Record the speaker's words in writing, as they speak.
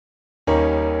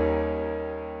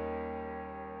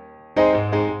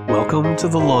Welcome to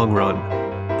The Long Run.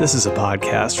 This is a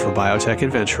podcast for biotech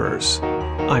adventurers.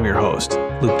 I'm your host,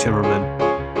 Luke Timmerman.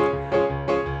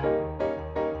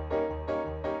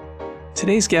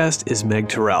 Today's guest is Meg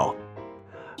Tirrell.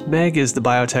 Meg is the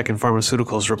biotech and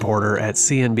pharmaceuticals reporter at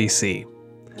CNBC.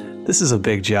 This is a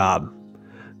big job.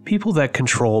 People that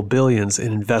control billions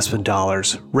in investment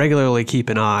dollars regularly keep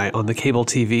an eye on the cable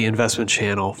TV investment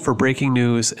channel for breaking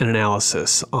news and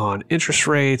analysis on interest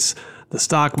rates, the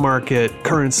stock market,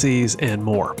 currencies, and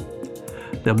more.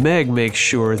 Now, Meg makes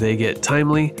sure they get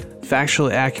timely,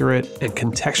 factually accurate, and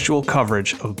contextual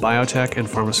coverage of biotech and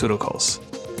pharmaceuticals.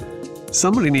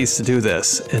 Somebody needs to do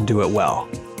this and do it well.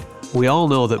 We all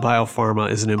know that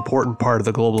biopharma is an important part of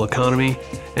the global economy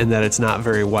and that it's not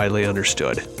very widely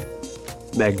understood.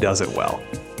 Meg does it well.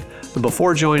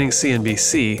 Before joining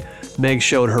CNBC, Meg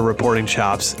showed her reporting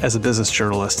chops as a business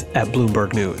journalist at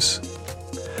Bloomberg News.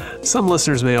 Some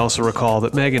listeners may also recall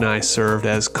that Meg and I served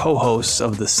as co-hosts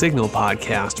of the Signal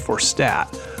podcast for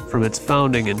Stat from its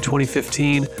founding in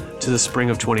 2015 to the spring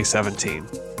of 2017.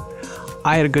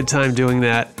 I had a good time doing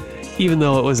that, even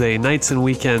though it was a nights and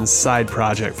weekends side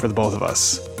project for the both of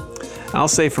us. I'll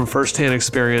say from firsthand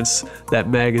experience that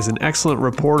Meg is an excellent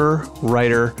reporter,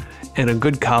 writer, and a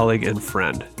good colleague and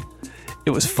friend.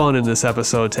 It was fun in this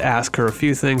episode to ask her a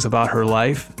few things about her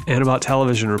life and about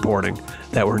television reporting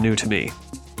that were new to me.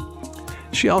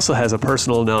 She also has a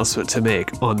personal announcement to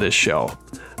make on this show.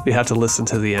 You have to listen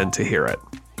to the end to hear it.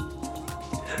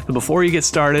 And before you get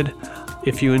started,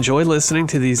 if you enjoy listening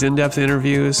to these in-depth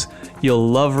interviews, you'll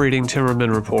love reading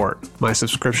Timmerman Report, my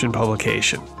subscription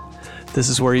publication. This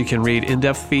is where you can read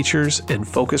in-depth features and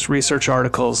focused research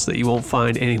articles that you won't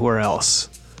find anywhere else.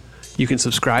 You can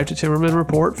subscribe to Timmerman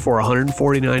Report for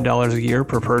 $149 a year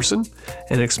per person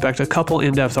and expect a couple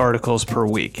in-depth articles per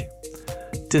week.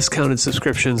 Discounted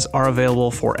subscriptions are available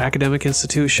for academic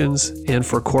institutions and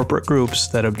for corporate groups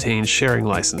that obtain sharing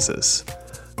licenses.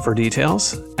 For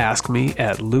details, ask me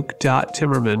at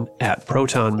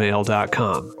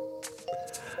luke.timmerman@protonmail.com.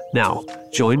 Now,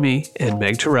 join me and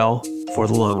Meg Tirrell for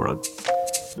The Long Run.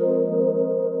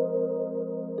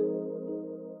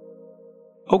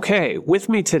 Okay, with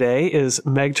me today is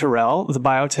Meg Tirrell, the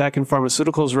biotech and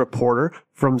pharmaceuticals reporter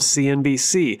from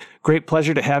CNBC. Great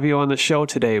pleasure to have you on the show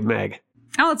today, Meg.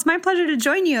 Oh, it's my pleasure to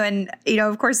join you. And,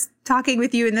 of course, talking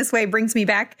with you in this way brings me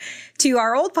back to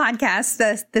our old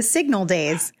podcast, the Signal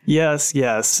days. Yes.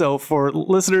 So for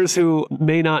listeners who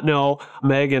may not know,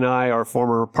 Meg and I are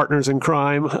former partners in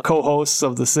crime, co-hosts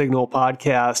of the Signal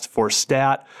podcast for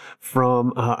Stat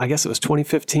from, I guess it was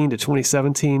 2015 to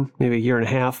 2017, maybe a year and a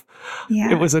half.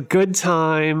 Yeah. It was a good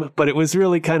time, but it was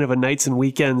really kind of a nights and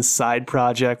weekends side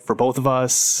project for both of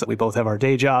us. We both have our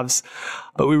day jobs,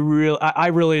 but I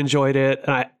really enjoyed it.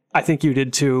 And I think you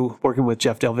did too, working with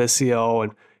Jeff Del Vizio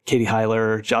and Katie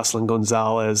Heiler, Jocelyn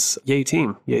Gonzalez. Yay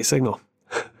team, yay Signal.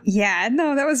 Yeah,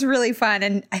 no, that was really fun.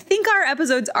 And I think our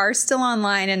episodes are still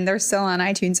online and they're still on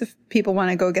iTunes if people want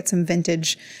to go get some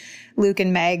vintage Luke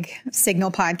and Meg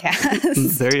Signal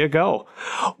podcasts. There you go.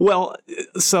 Well,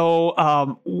 so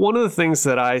one of the things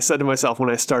that I said to myself when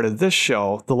I started this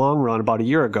show, The Long Run, about a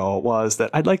year ago, was that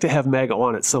I'd like to have Meg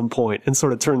on at some point and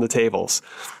sort of turn the tables.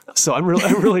 So I'm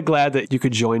really glad that you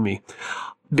could join me,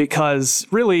 because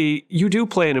really you do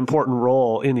play an important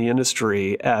role in the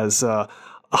industry as a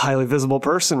highly visible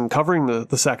person covering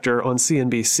the sector on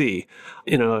CNBC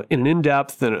in an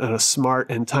in-depth and a smart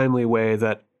and timely way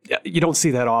that you don't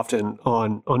see that often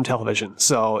on television.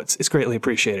 So it's greatly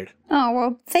appreciated. Oh,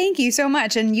 well, thank you so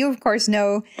much. And you, of course,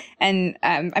 know, and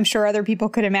I'm sure other people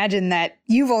could imagine that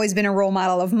you've always been a role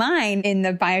model of mine in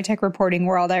the biotech reporting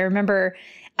world. I remember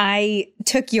I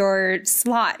took your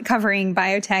slot covering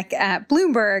biotech at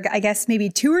Bloomberg, I guess maybe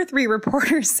 2 or 3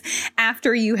 reporters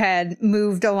after you had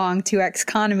moved along to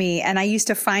Xconomy. And I used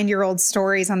to find your old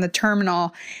stories on the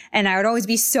terminal, and I would always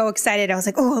be so excited. I was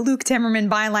like, oh, Luke Timmerman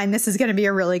byline, this is going to be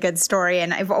a really good story.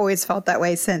 And I've always felt that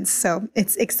way since. So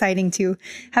it's exciting to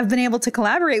have been able to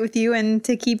collaborate with you and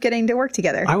to keep getting to work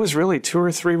together. I was really 2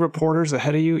 or 3 reporters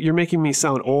ahead of you. You're making me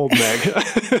sound old, Meg.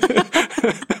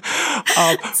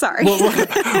 Sorry.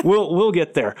 We'll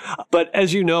get there. But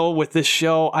as you know, with this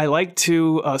show, I like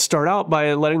to start out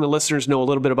by letting the listeners know a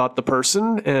little bit about the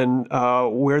person and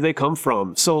where they come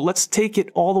from. So let's take it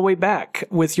all the way back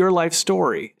with your life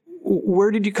story.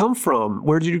 Where did you come from?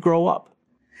 Where did you grow up?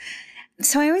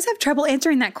 So I always have trouble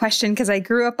answering that question because I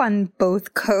grew up on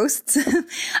both coasts.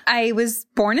 I was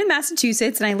born in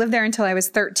Massachusetts and I lived there until I was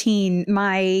 13.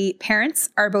 My parents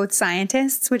are both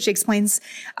scientists, which explains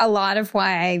a lot of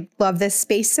why I love this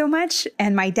space so much.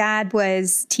 And my dad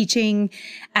was teaching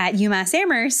at UMass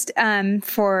Amherst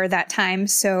for that time.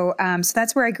 So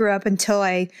that's where I grew up until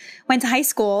I went to high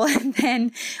school. And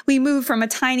then we moved from a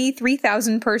tiny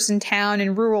 3,000 person town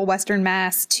in rural Western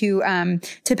Mass to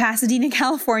Pasadena,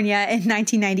 California in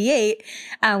 1998,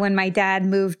 when my dad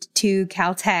moved to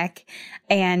Caltech.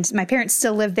 And my parents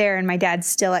still live there and my dad's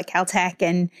still at Caltech.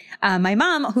 And my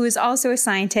mom, who is also a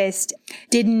scientist,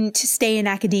 didn't stay in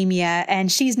academia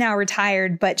and she's now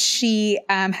retired, but she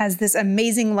has this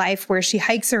amazing life where she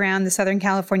hikes around the Southern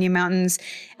California mountains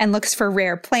and looks for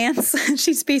rare plants.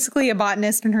 She's basically a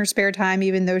botanist in her spare time,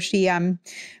 even though she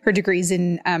her degree's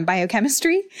in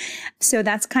biochemistry. So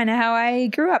that's kind of how I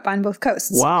grew up on both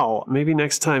coasts. Wow. Maybe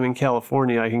next time in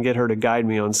California, I can get her to guide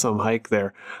me on some hike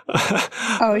there.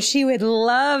 Oh, she would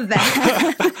love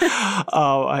that.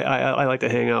 Oh, I like to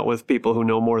hang out with people who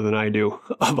know more than I do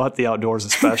about the outdoors,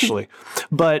 especially.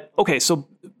 But okay, so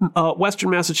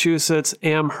Western Massachusetts,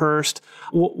 Amherst,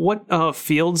 what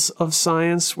fields of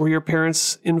science were your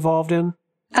parents involved in?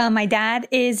 My dad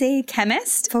is a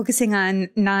chemist focusing on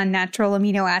non-natural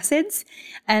amino acids,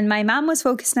 and my mom was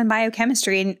focused on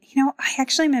biochemistry. And, I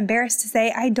actually am embarrassed to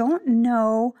say I don't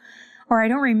know, or I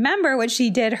don't remember what she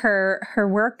did her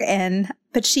work in,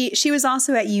 but she was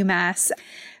also at UMass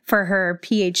for her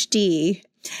PhD.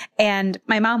 And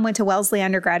my mom went to Wellesley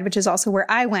undergrad, which is also where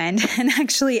I went. And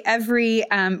actually every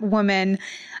woman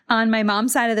on my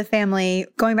mom's side of the family,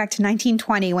 going back to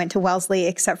 1920, went to Wellesley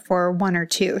except for one or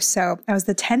two. So I was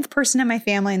the 10th person in my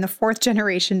family and the 4th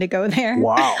generation to go there.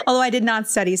 Wow. Although I did not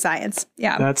study science.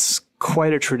 Yeah. That's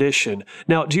quite a tradition.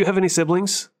 Now, do you have any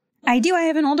siblings? I do. I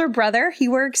have an older brother. He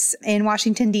works in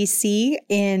Washington, D.C.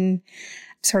 in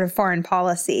sort of foreign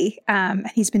policy.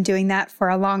 He's been doing that for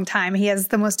a long time. He has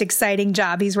the most exciting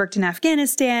job. He's worked in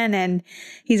Afghanistan and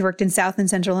he's worked in South and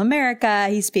Central America.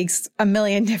 He speaks a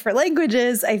million different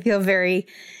languages. I feel very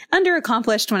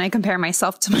underaccomplished when I compare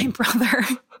myself to my brother.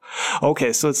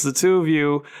 Okay, so it's the two of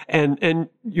you and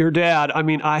your dad. I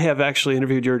mean, I have actually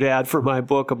interviewed your dad for my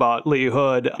book about Lee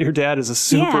Hood. Your dad is a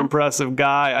super impressive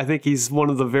guy. I think he's one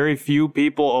of the very few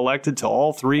people elected to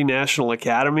all 3 national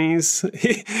academies.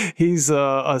 He's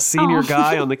a senior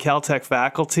guy on the Caltech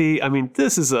faculty. I mean,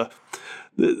 this is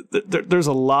there's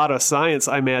a lot of science,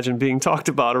 I imagine, being talked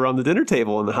about around the dinner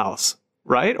table in the house,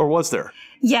 right? Or was there?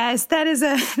 Yes,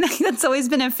 that's always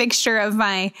been a fixture of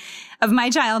my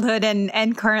childhood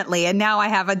and currently. And now I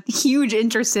have a huge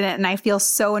interest in it. And I feel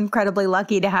so incredibly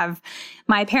lucky to have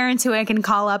my parents who I can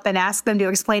call up and ask them to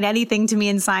explain anything to me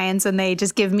in science. And they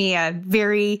just give me a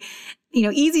very,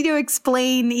 easy to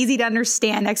explain, easy to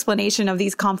understand explanation of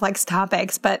these complex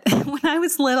topics. But when I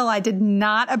was little, I did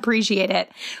not appreciate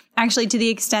it. Actually, to the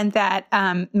extent that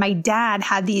my dad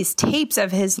had these tapes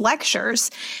of his lectures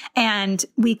and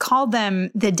we called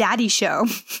them the Daddy Show.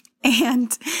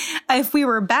 And if we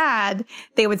were bad,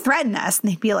 they would threaten us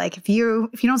and they'd be like, if you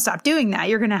don't stop doing that,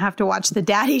 you're going to have to watch the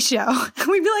Daddy Show. And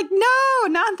we'd be like, no,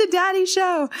 not the Daddy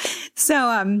Show.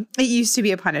 So it used to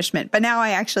be a punishment, but now I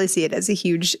actually see it as a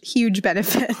huge, huge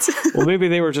benefit. Well, maybe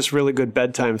they were just really good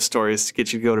bedtime stories to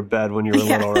get you to go to bed when you were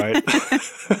little, right?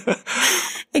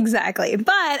 Exactly.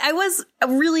 But I was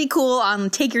really cool on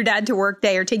take your dad to work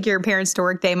day or take your parents to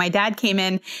work day. My dad came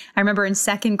in, I remember in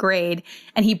 2nd grade,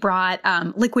 and he brought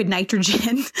liquid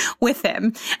nitrogen with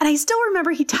him. And I still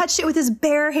remember he touched it with his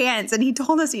bare hands and he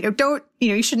told us, don't,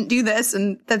 you shouldn't do this.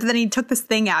 And then he took this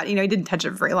thing out, he didn't touch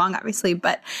it for very long, obviously,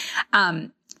 but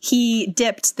he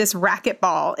dipped this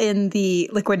racquetball in the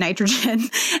liquid nitrogen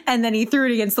and then he threw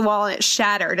it against the wall and it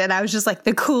shattered. And I was just like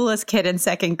the coolest kid in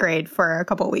 2nd grade for a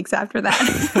couple of weeks after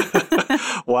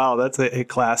that. Wow, that's a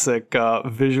classic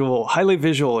highly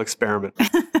visual experiment.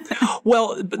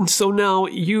 Well, so now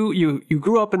you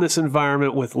grew up in this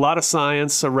environment with a lot of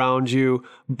science around you,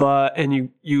 and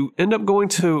you end up going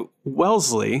to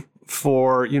Wellesley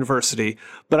for university,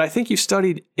 but I think you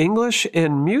studied English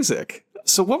and music.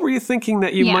 So what were you thinking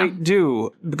that you might do?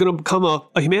 Going to become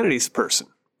a humanities person?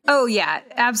 Oh, yeah,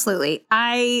 absolutely.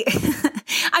 I've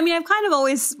kind of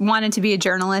always wanted to be a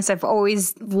journalist. I've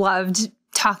always loved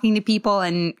talking to people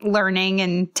and learning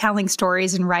and telling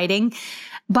stories and writing.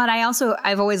 But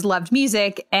I've always loved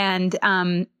music. And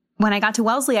when I got to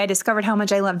Wellesley, I discovered how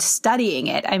much I loved studying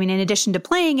it. I mean, in addition to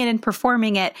playing it and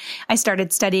performing it, I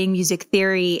started studying music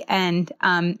theory and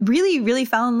really, really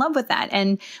fell in love with that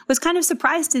and was kind of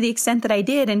surprised to the extent that I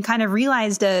did and kind of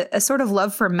realized a sort of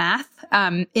love for math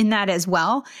in that as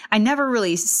well. I never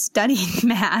really studied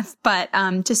math, but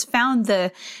just found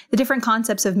the different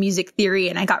concepts of music theory.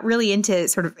 And I got really into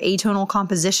sort of atonal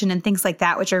composition and things like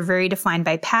that, which are very defined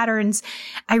by patterns.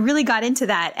 I really got into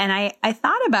that. And I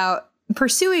thought about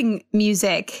pursuing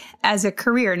music as a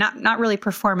career, not really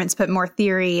performance, but more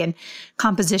theory and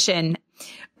composition.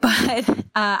 But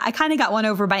I kind of got won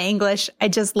over by English. I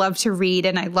just love to read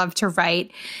and I love to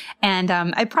write. And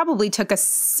I probably took a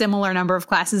similar number of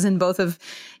classes in both of,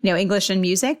 English and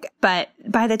music. But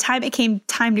by the time it came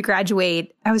time to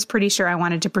graduate, I was pretty sure I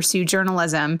wanted to pursue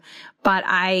journalism. But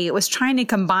I was trying to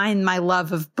combine my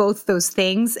love of both those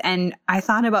things. And I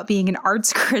thought about being an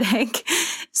arts critic.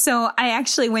 So I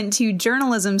actually went to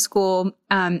journalism school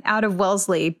out of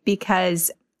Wellesley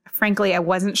because frankly, I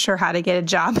wasn't sure how to get a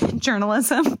job in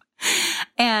journalism.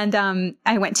 And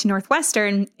I went to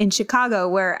Northwestern in Chicago,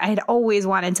 where I had always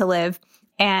wanted to live.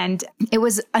 And it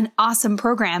was an awesome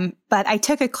program. But I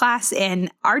took a class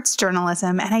in arts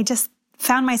journalism, and I just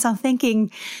found myself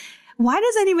thinking, why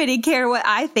does anybody care what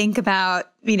I think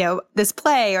about, this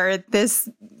play or this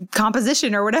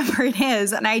composition or whatever it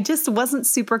is? And I just wasn't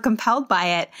super compelled by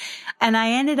it. And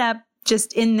I ended up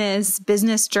just in this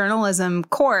business journalism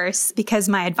course because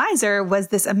my advisor was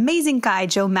this amazing guy,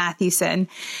 Joe Mathewson.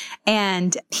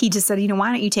 And he just said,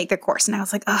 why don't you take the course? And I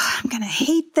was like, oh, I'm going to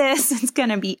hate this. It's going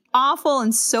to be awful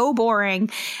and so boring.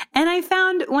 And I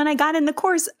found when I got in the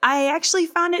course, I actually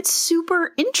found it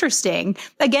super interesting.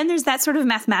 Again, there's that sort of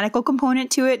mathematical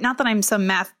component to it. Not that I'm some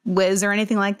math whiz or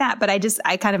anything like that, but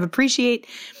I kind of appreciate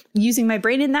using my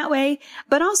brain in that way.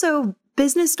 But also,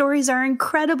 business stories are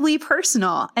incredibly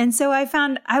personal. And so I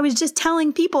found I was just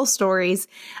telling people stories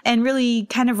and really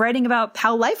kind of writing about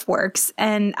how life works.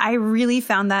 And I really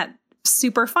found that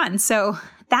super fun. So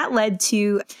that led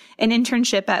to an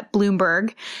internship at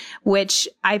Bloomberg, which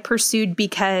I pursued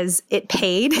because it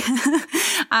paid.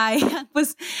 I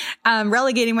was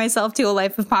relegating myself to a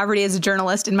life of poverty as a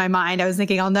journalist in my mind. I was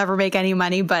thinking I'll never make any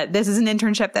money, but this is an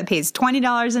internship that pays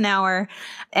 $20 an hour.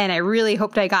 And I really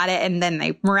hoped I got it. And then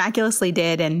I miraculously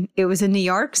did. And it was in New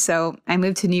York. So I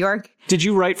moved to New York. Did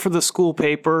you write for the school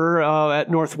paper at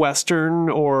Northwestern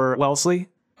or Wellesley?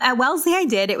 At Wellesley, I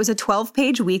did. It was a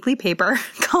 12-page weekly paper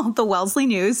called the Wellesley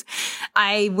News.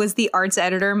 I was the arts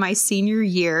editor my senior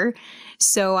year,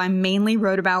 so I mainly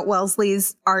wrote about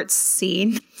Wellesley's arts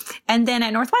scene. And then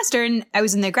at Northwestern, I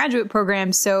was in the graduate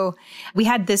program, so we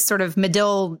had this sort of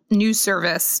Medill news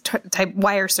service type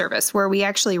wire service where we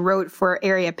actually wrote for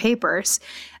area papers.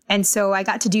 And so I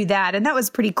got to do that, and that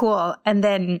was pretty cool. And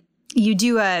then you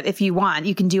do if you want,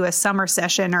 you can do a summer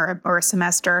session or a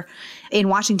semester in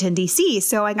Washington, D.C.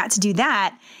 So I got to do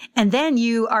that. And then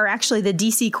you are actually the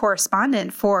D.C.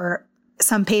 correspondent for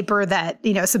some paper that,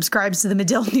 subscribes to the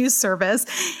Medill News Service.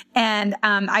 And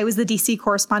I was the D.C.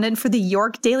 correspondent for the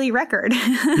York Daily Record.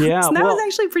 Yeah. So that was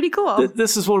actually pretty cool.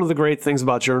 This is one of the great things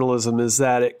about journalism is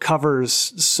that it covers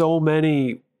so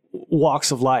many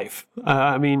walks of life.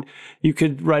 You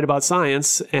could write about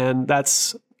science, and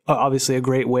that's obviously a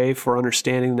great way for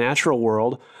understanding the natural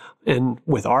world. And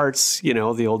with arts,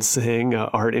 the old saying,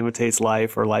 art imitates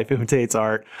life or life imitates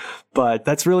art. But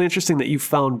that's really interesting that you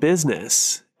found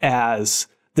business as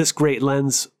this great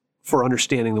lens for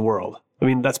understanding the world.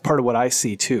 That's part of what I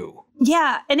see too.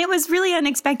 Yeah. And it was really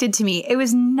unexpected to me. It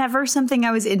was never something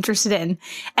I was interested in.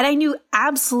 And I knew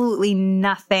absolutely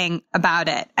nothing about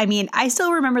it. I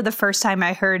still remember the first time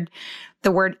I heard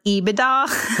the word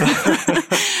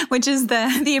EBITDA, which is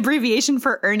the abbreviation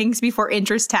for earnings before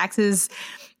interest, taxes,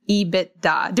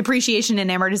 EBITDA, depreciation and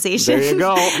amortization. There you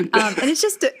go. And it's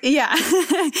just,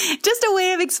 just a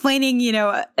way of explaining,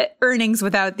 earnings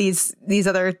without these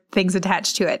other things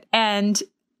attached to it. And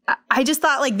I just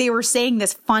thought they were saying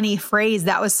this funny phrase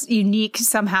that was unique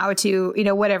somehow to,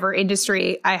 whatever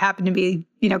industry I happened to be,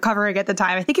 covering at the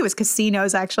time. I think it was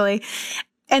casinos actually.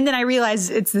 And then I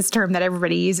realized it's this term that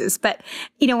everybody uses. But,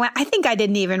 I think I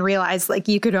didn't even realize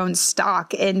you could own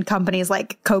stock in companies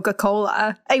like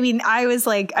Coca-Cola. I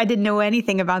didn't know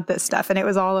anything about this stuff. And it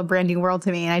was all a brand new world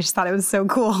to me. And I just thought it was so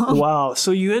cool. Wow.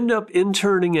 So you end up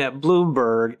interning at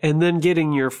Bloomberg and then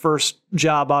getting your first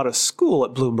job out of school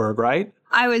at Bloomberg, right?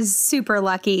 I was super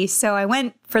lucky. So I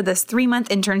went for this 3-month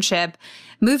internship,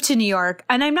 moved to New York.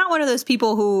 And I'm not one of those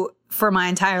people who, for my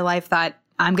entire life, thought,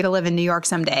 I'm going to live in New York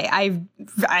someday.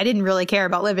 I didn't really care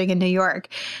about living in New York,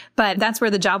 but that's where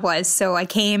the job was. So I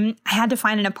had to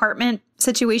find an apartment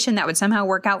situation that would somehow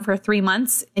work out for 3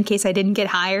 months in case I didn't get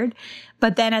hired.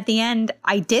 But then at the end,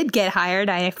 I did get hired.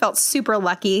 I felt super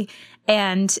lucky.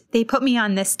 And they put me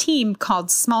on this team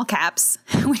called Small Caps,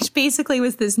 which basically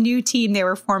was this new team they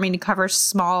were forming to cover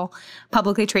small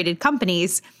publicly traded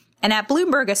companies. And at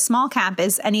Bloomberg, a small cap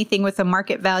is anything with a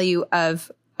market value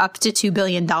of up to $2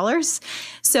 billion.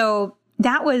 So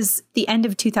that was the end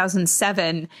of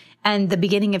 2007 and the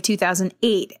beginning of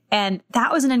 2008. And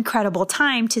that was an incredible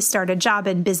time to start a job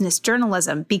in business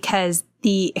journalism because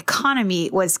the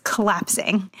economy was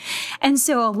collapsing. And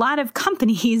so a lot of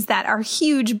companies that are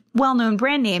huge, well-known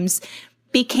brand names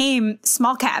became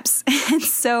small caps. And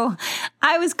so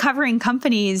I was covering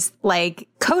companies like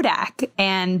Kodak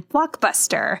and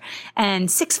Blockbuster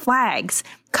and Six Flags,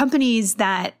 companies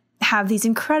that have these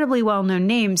incredibly well-known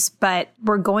names, but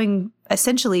were going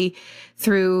essentially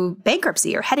through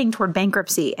bankruptcy or heading toward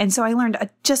bankruptcy. And so I learned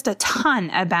just a ton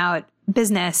about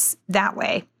business that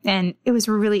way. And it was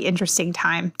a really interesting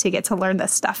time to get to learn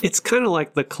this stuff. It's kind of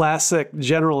like the classic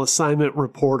general assignment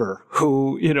reporter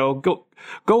who,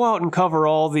 go out and cover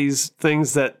all these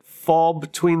things that fall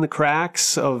between the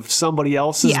cracks of somebody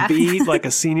else's beat, like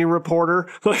a senior reporter.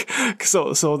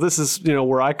 So this is,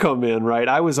 where I come in, right?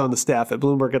 I was on the staff at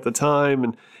Bloomberg at the time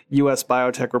and U.S.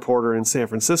 biotech reporter in San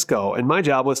Francisco. And my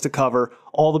job was to cover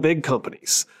all the big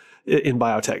companies in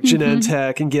biotech,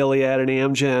 Genentech and Gilead and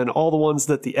Amgen, all the ones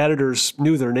that the editors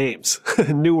knew their names,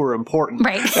 knew were important.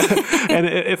 Right. And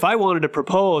if I wanted to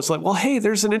propose like, well, hey,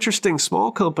 there's an interesting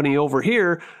small company over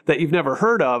here that you've never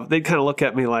heard of, they'd kind of look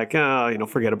at me like,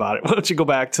 forget about it. Why don't you go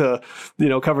back to,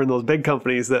 covering those big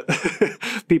companies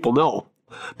that people know.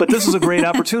 But this is a great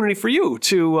opportunity for you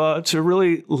to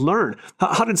really learn.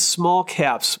 How did small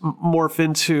caps morph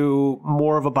into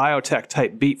more of a biotech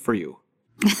type beat for you?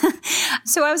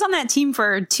 So I was on that team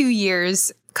for 2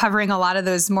 years covering a lot of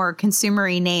those more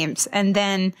consumer-y names. And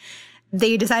then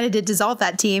they decided to dissolve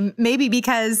that team, maybe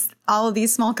because all of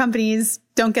these small companies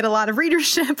don't get a lot of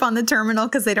readership on the terminal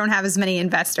because they don't have as many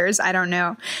investors. I don't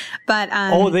know. But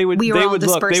they would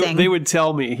dispersing. They would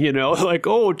tell me,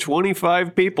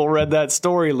 25 people read that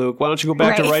story, Luke. Why don't you go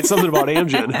back to write something about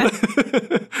Amgen?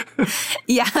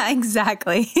 Yeah,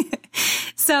 exactly.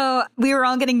 So we were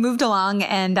all getting moved along,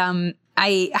 and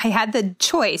I had the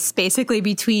choice basically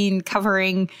between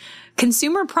covering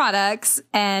consumer products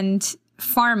and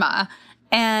pharma.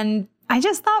 And I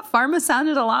just thought pharma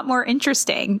sounded a lot more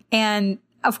interesting. And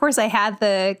of course, I had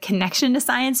the connection to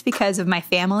science because of my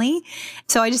family.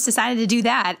 So I just decided to do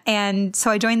that. And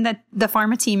so I joined the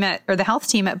pharma team the health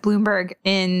team at Bloomberg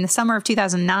in the summer of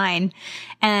 2009.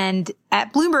 And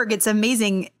at Bloomberg, it's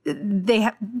amazing. They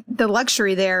have the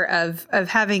luxury there of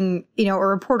having, a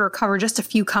reporter cover just a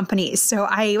few companies. So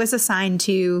I was assigned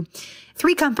to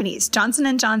 3 companies,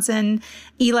 Johnson & Johnson,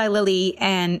 Eli Lilly,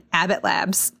 and Abbott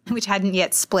Labs, which hadn't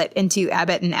yet split into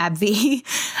Abbott and AbbVie.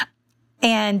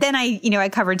 And then I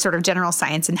covered sort of general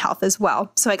science and health as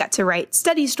well. So I got to write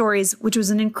study stories, which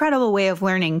was an incredible way of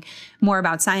learning more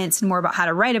about science and more about how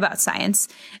to write about science.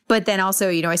 But then also,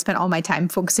 I spent all my time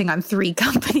focusing on 3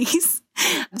 companies.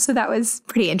 So that was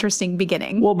pretty interesting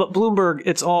beginning. Well, but Bloomberg,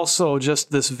 it's also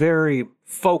just this very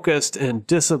focused and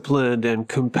disciplined and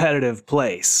competitive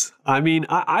place. I mean,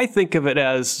 I think of it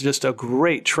as just a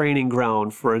great training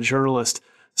ground for a journalist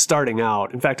starting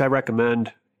out. In fact, I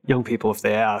recommend young people, if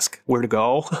they ask where to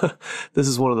go, this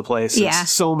is one of the places. Yeah.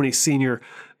 So many senior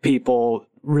people,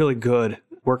 really good,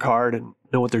 work hard and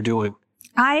know what they're doing.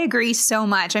 I agree so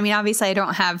much. I mean, obviously, I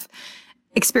don't have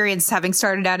experience having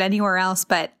started out anywhere else,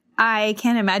 but I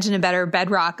can't imagine a better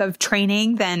bedrock of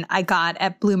training than I got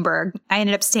at Bloomberg. I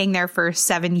ended up staying there for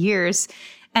 7 years.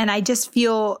 And I just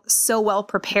feel so well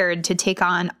prepared to take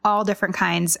on all different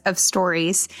kinds of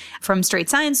stories, from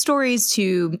straight science stories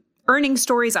to earnings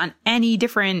stories on any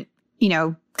different,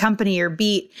 company or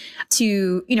beat,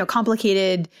 to,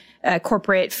 complicated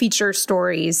corporate feature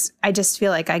stories. I just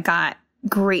feel like I got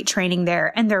great training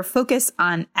there, and their focus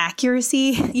on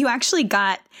accuracy, you actually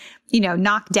got,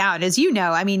 knocked down, as you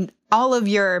know. I mean, all of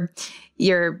your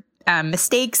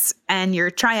mistakes and your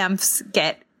triumphs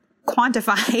get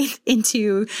quantified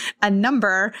into a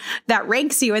number that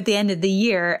ranks you at the end of the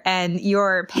year, and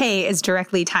your pay is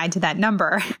directly tied to that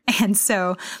number. And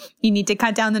so you need to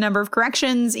cut down the number of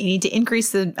corrections. You need to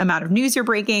increase the amount of news you're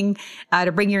breaking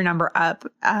to bring your number up.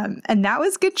 And that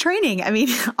was good training. I mean,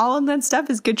 all of that stuff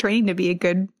is good training to be a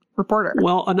good reporter.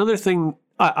 Well, another thing,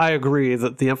 I agree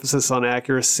that the emphasis on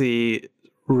accuracy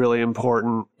really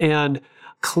important, and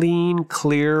clean,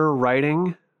 clear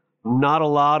writing Not a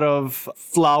lot of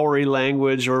flowery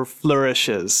language or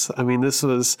flourishes. I mean, this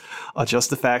was a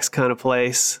just the facts kind of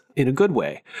place in a good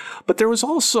way. But there was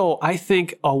also, I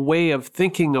think, a way of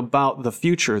thinking about the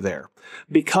future there.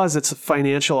 Because it's a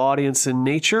financial audience in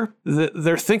nature,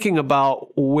 they're thinking about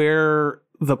where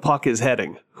the puck is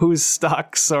heading, whose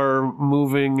stocks are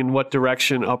moving in what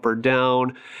direction, up or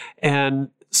down. And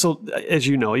so, as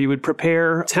you know, you would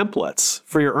prepare templates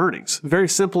for your earnings. Very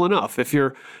simple enough. If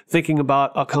you're thinking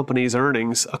about a company's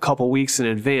earnings a couple weeks in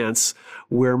advance,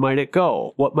 where might it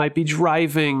go? What might be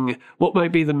driving? What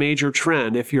might be the major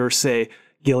trend if you're, say,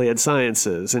 Gilead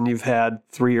Sciences and you've had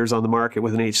 3 years on the market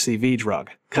with an HCV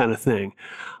drug kind of thing?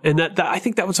 And that I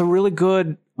think that was a really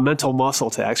good mental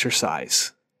muscle to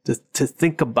exercise, to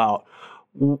think about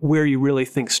where you really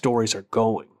think stories are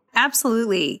going.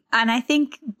 Absolutely. And I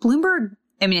think Bloomberg,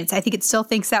 I think it still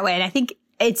thinks that way. And I think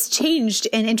it's changed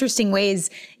in interesting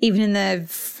ways, even in the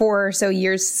 4 or so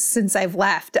years since I've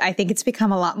left. I think it's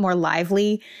become a lot more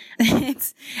lively.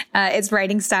 Its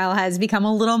writing style has become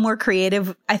a little more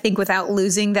creative, I think, without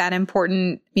losing that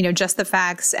important, just the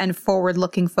facts and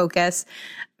forward-looking focus.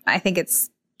 I think it's,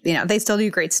 they still do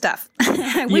great stuff.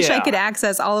 I wish I could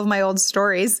access all of my old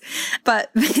stories,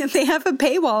 but they have a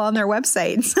paywall on their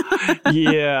website.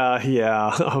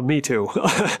 Yeah. Me too.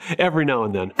 Every now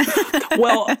and then.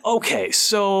 Well, okay.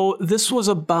 So this was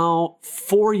about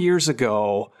 4 years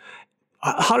ago.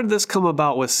 How did this come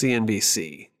about with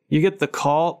CNBC? You get the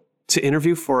call to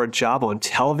interview for a job on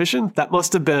television? That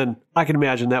must have been, I can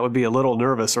imagine that would be a little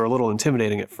nervous or a little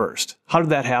intimidating at first. How did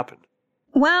that happen?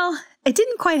 Well, it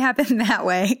didn't quite happen that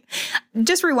way.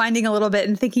 Just rewinding a little bit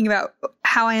and thinking about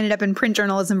how I ended up in print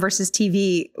journalism versus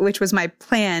TV, which was my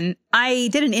plan. I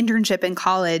did an internship in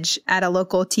college at a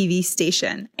local TV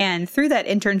station. And through that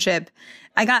internship,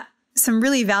 I got some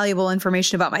really valuable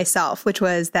information about myself, which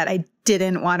was that I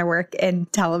didn't want to work in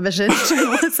television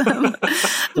journalism.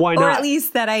 Why not? Or at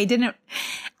least that I didn't.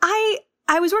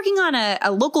 I was working on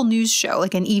a local news show,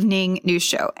 like an evening news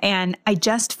show, and I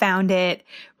just found it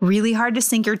really hard to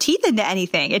sink your teeth into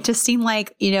anything. It just seemed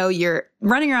like, you're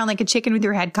running around like a chicken with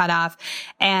your head cut off,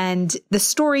 and the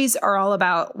stories are all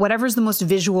about whatever's the most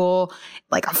visual,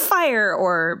 like a fire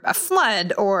or a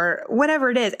flood or whatever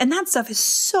it is. And that stuff is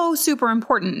so super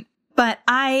important. But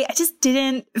I just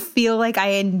didn't feel like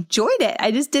I enjoyed it.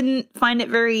 I just didn't find it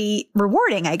very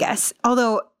rewarding, I guess.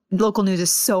 Although local news is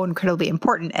so incredibly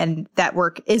important and that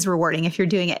work is rewarding if you're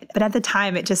doing it. But at the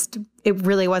time, it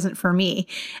really wasn't for me.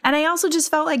 And I also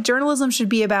just felt like journalism should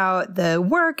be about the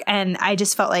work. And I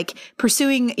just felt like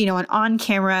pursuing, an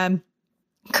on-camera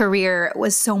career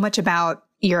was so much about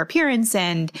your appearance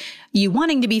and you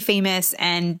wanting to be famous.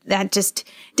 And that just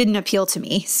didn't appeal to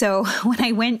me. So when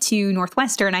I went to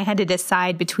Northwestern, I had to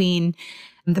decide between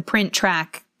the print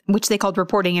track, which they called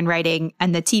reporting and writing,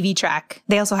 and the TV track.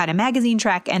 They also had a magazine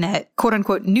track and a quote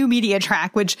unquote new media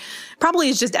track, which probably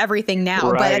is just everything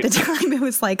now. Right. But at the time it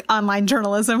was like online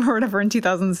journalism or whatever in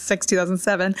 2006,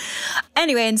 2007.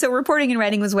 Anyway, and so reporting and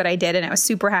writing was what I did. And I was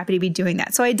super happy to be doing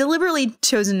that. So I deliberately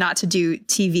chosen not to do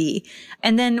TV.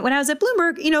 And then when I was at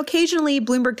Bloomberg, occasionally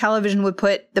Bloomberg Television would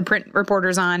put the print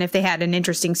reporters on if they had an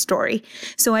interesting story.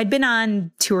 So I'd been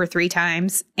on 2 or 3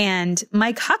 times, and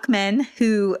Mike Huckman,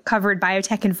 who covered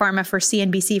biotech and pharma for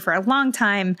CNBC for a long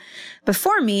time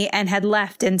before me and had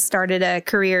left and started a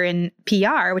career in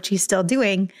PR, which he's still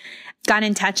doing, got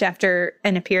in touch after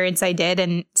an appearance I did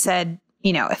and said,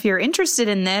 if you're interested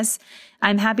in this,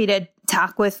 I'm happy to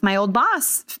talk with my old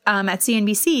boss at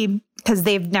CNBC because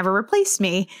they've never replaced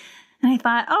me. And I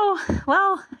thought,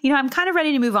 I'm kind of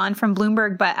ready to move on from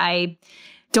Bloomberg, but I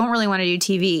don't really want to do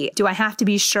TV. Do I have to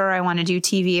be sure I want to do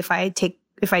TV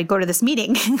if I go to this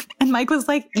meeting? And Mike was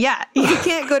like, yeah, you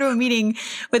can't go to a meeting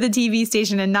with a TV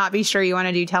station and not be sure you want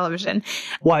to do television.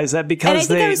 Why? Is that because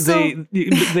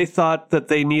they thought that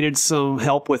they needed some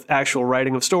help with actual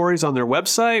writing of stories on their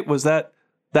website? Was that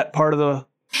part of the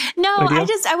No,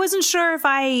 idea? I wasn't sure if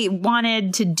I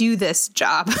wanted to do this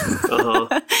job.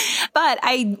 But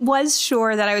I was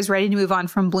sure that I was ready to move on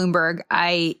from Bloomberg.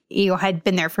 I had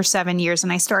been there for 7 years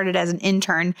and I started as an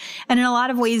intern. And in a lot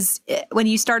of ways, when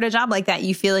you start a job like that,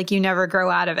 you feel like you never grow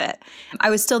out of it. I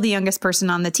was still the youngest person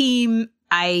on the team.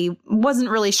 I wasn't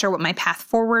really sure what my path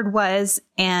forward was,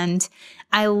 and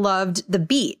I loved the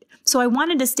beat. So I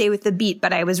wanted to stay with the beat,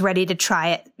 but I was ready to try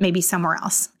it maybe somewhere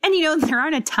else. And, there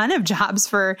aren't a ton of jobs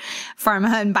for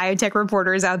pharma and biotech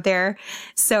reporters out there.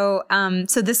 So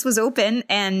this was open,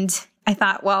 and I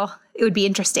thought, well, it would be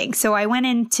interesting. So I went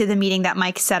into the meeting that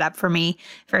Mike set up for me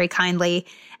very kindly.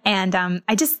 And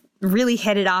I just really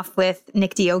hit it off with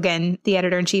Nick Diogan, the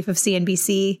editor-in-chief of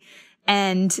CNBC,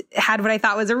 and had what I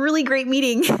thought was a really great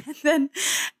meeting. Then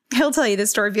he'll tell you this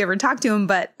story if you ever talk to him,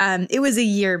 but it was a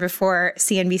year before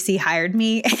CNBC hired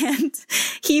me, and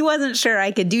he wasn't sure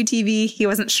I could do TV. He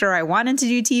wasn't sure I wanted to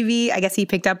do TV. I guess he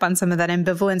picked up on some of that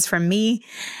ambivalence from me.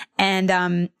 And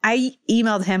I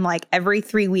emailed him like every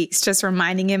 3 weeks, just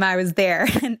reminding him I was there.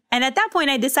 And at that point,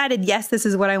 I decided, yes, this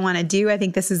is what I want to do. I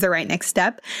think this is the right next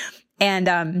step.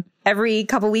 And every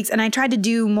couple weeks, and I tried to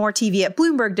do more TV at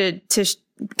Bloomberg to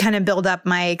kind of build up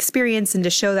my experience and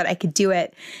to show that I could do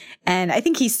it. And I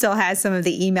think he still has some of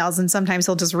the emails, and sometimes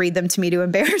he'll just read them to me to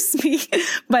embarrass me.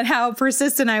 But how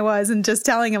persistent I was, and just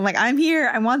telling him, like, I'm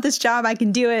here. I want this job. I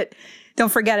can do it.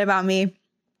 Don't forget about me.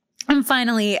 And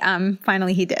finally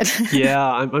he did. Yeah,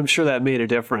 I'm sure that made a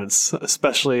difference,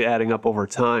 especially adding up over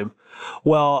time.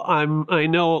 Well, I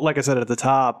know, like I said at the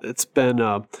top, it's been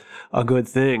a good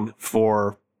thing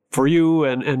for you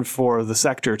and for the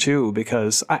sector too,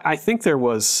 because I think there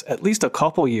was at least a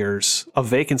couple years of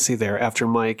vacancy there after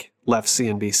Mike left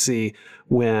CNBC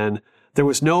when there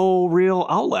was no real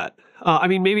outlet.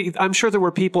 I'm sure there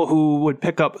were people who would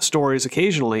pick up stories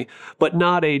occasionally, but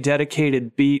not a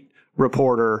dedicated beat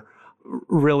reporter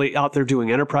really out there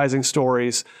doing enterprising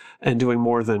stories and doing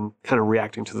more than kind of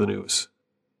reacting to the news.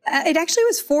 It actually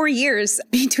was 4 years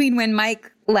between when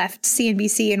Mike left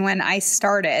CNBC and when I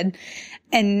started.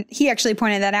 And he actually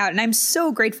pointed that out. And I'm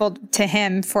so grateful to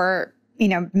him for,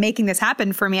 making this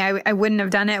happen for me. I wouldn't have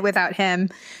done it without him.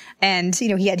 And,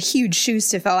 he had huge shoes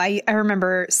to fill. I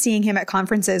remember seeing him at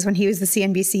conferences when he was the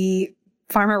CNBC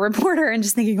pharma reporter and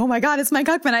just thinking, oh my God, it's Mike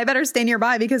Huckman. I better stay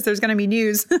nearby because there's going to be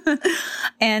news.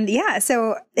 And yeah,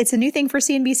 so it's a new thing for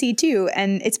CNBC too.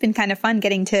 And it's been kind of fun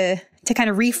getting to kind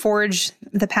of reforge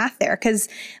the path there, because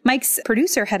Mike's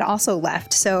producer had also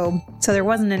left. So there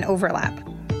wasn't an overlap.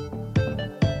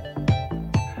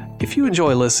 If you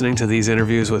enjoy listening to these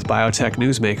interviews with biotech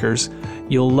newsmakers,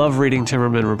 you'll love reading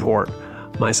Timmerman Report,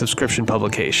 my subscription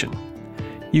publication.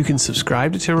 You can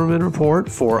subscribe to Timmerman Report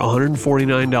for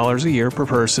 $149 a year per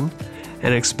person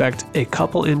and expect a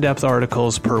couple in-depth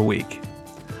articles per week.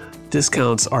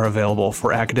 Discounts are available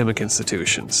for academic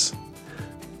institutions.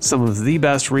 Some of the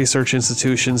best research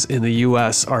institutions in the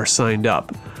U.S. are signed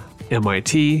up: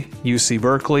 MIT, UC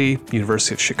Berkeley,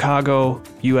 University of Chicago,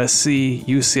 USC,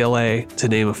 UCLA, to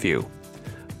name a few.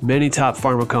 Many top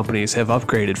pharma companies have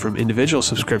upgraded from individual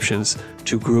subscriptions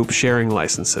to group sharing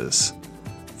licenses.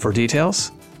 For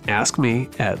details, ask me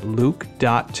at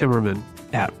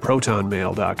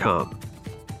luke.timmerman@protonmail.com.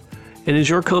 And is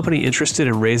your company interested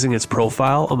in raising its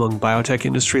profile among biotech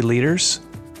industry leaders?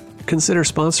 Consider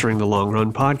sponsoring the Long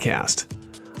Run podcast.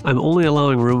 I'm only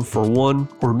allowing room for 1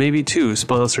 or maybe 2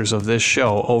 sponsors of this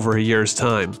show over a year's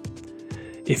time.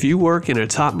 If you work in a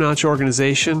top-notch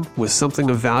organization with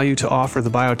something of value to offer the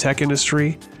biotech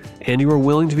industry, and you are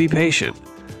willing to be patient,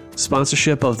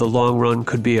 sponsorship of the Long Run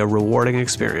could be a rewarding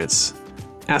experience.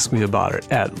 Ask me about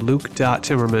it at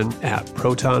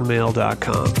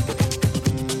luke.timmerman@protonmail.com.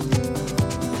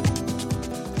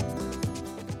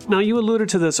 Now, you alluded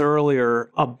to this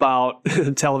earlier about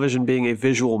television being a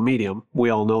visual medium. We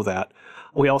all know that.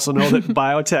 We also know that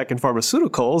biotech and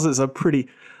pharmaceuticals is a pretty,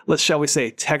 shall we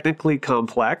say, technically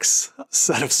complex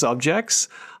set of subjects.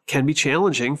 Can be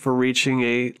challenging for reaching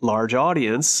a large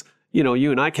audience.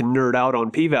 You and I can nerd out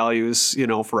on p-values,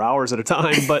 for hours at a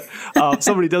time, but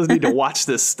somebody does need to watch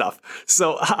this stuff.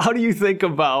 So how do you think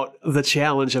about the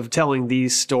challenge of telling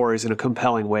these stories in a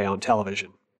compelling way on television?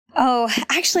 Oh,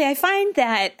 actually, I find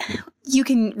that you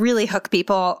can really hook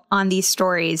people on these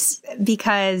stories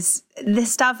because this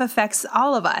stuff affects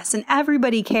all of us, and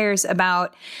everybody cares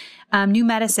about new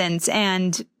medicines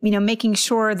and, making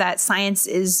sure that science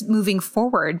is moving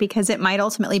forward because it might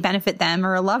ultimately benefit them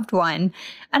or a loved one.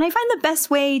 And I find the best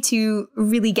way to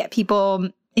really get people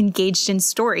engaged in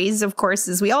stories, of course,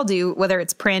 as we all do, whether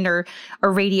it's print or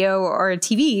radio or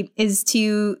TV, is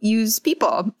to use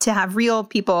people, to have real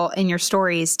people in your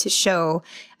stories to show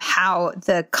how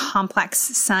the complex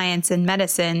science and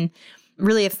medicine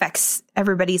really affects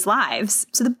everybody's lives.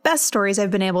 So the best stories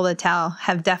I've been able to tell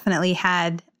have definitely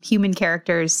had human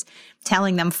characters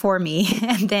telling them for me.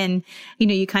 And then,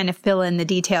 you kind of fill in the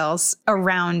details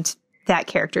around that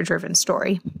character-driven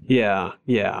story. Yeah.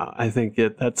 I think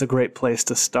that's a great place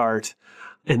to start.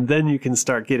 And then you can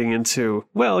start getting into,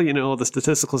 the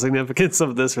statistical significance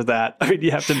of this or that. I mean,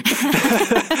 you have to,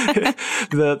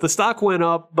 the stock went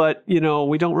up, but,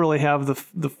 we don't really have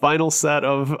the final set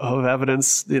of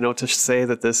evidence, to say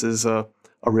that this is a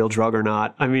real drug or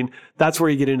not. I mean, that's where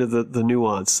you get into the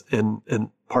nuance and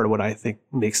part of what I think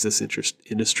makes this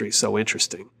industry so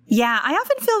interesting. Yeah, I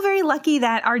often feel very lucky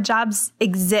that our jobs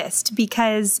exist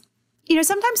because,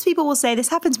 sometimes people will say, this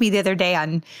happened to me the other day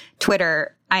on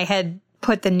Twitter. I had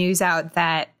put the news out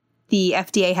that the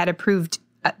FDA had approved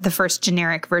the first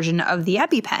generic version of the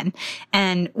EpiPen.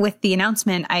 And with the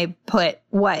announcement, I put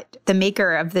what the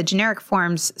maker of the generic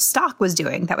form's stock was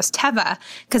doing. That was Teva,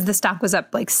 because the stock was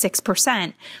up like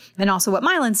 6%. And also what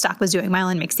Mylan's stock was doing.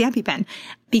 Mylan makes the EpiPen.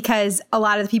 Because a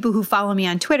lot of the people who follow me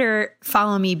on Twitter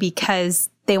follow me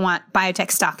because they want biotech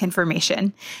stock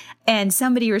information. And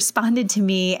somebody responded to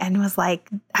me and was like,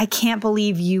 I can't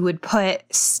believe you would put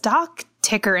stock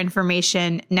ticker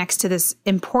information next to this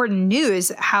important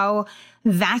news. How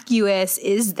vacuous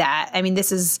is that? I mean,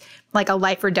 this is like a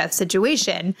life or death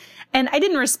situation. And I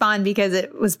didn't respond because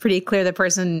it was pretty clear the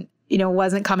person,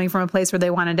 wasn't coming from a place where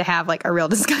they wanted to have like a real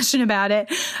discussion about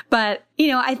it. But,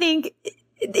 I think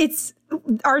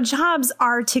our jobs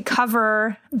are to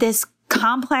cover this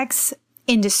complex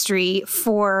industry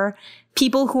for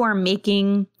people who are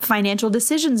making financial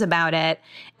decisions about it.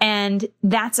 And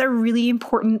that's a really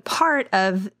important part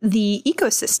of the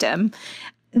ecosystem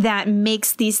that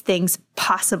makes these things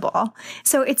possible.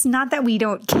 So it's not that we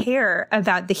don't care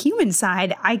about the human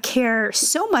side. I care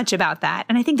so much about that.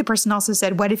 And I think the person also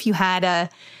said, what if you had a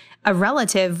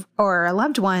relative or a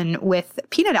loved one with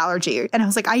peanut allergy? And I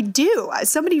was like, I do.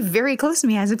 Somebody very close to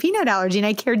me has a peanut allergy, and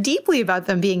I care deeply about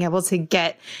them being able to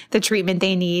get the treatment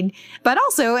they need. But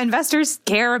also investors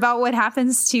care about what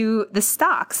happens to the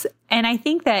stocks. And I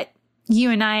think that you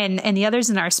and I and the others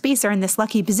in our space are in this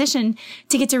lucky position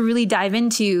to get to really dive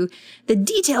into the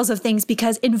details of things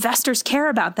because investors care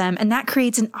about them. And that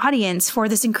creates an audience for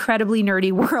this incredibly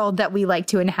nerdy world that we like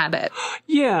to inhabit.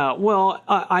 Yeah, well,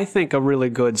 I think a really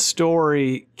good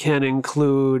story can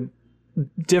include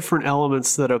different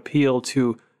elements that appeal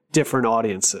to different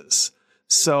audiences.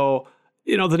 So,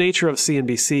 the nature of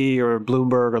CNBC or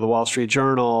Bloomberg or the Wall Street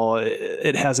Journal,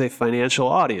 it has a financial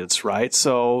audience, right?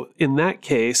 So in that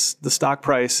case, the stock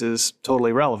price is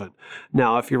totally relevant.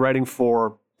 Now, if you're writing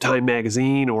for Time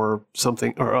Magazine or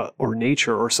something, or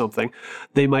Nature or something,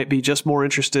 they might be just more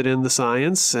interested in the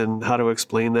science and how to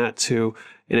explain that to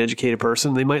an educated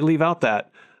person. They might leave out that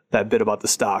bit about the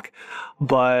stock.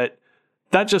 But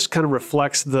that just kind of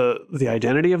reflects the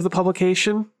identity of the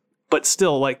publication. But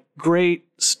still, like, great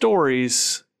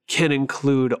stories can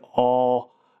include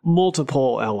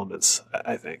multiple elements,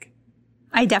 I think.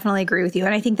 I definitely agree with you.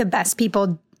 And I think the best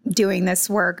people doing this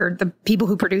work, or the people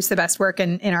who produce the best work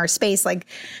in our space, like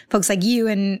folks like you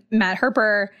and Matt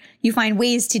Herper, you find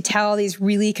ways to tell these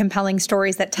really compelling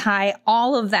stories that tie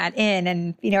all of that in.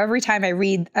 And, every time I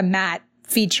read a Matt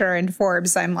feature in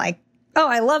Forbes, I'm like, oh,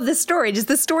 I love this story. Just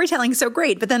the storytelling is so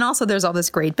great. But then also there's all this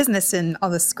great business and all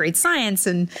this great science.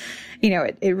 And,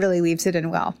 it really weaves it in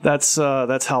well. That's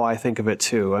how I think of it,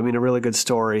 too. I mean, a really good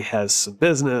story has some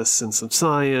business and some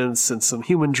science and some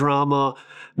human drama,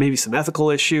 maybe some ethical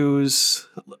issues.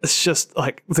 It's just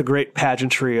like the great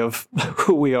pageantry of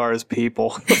who we are as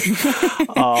people.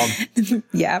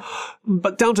 Yeah.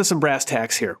 But down to some brass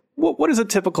tacks here. What is a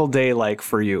typical day like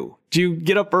for you? Do you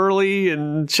get up early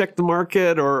and check the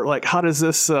market, or like how does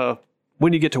this,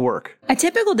 when you get to work? A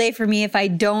typical day for me, if I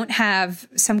don't have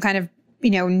some kind of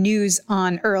news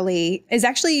on early, is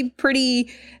actually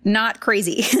pretty not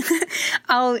crazy.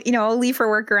 I'll leave for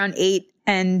work around 8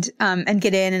 and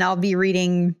get in, and I'll be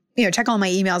reading, check all my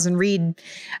emails and read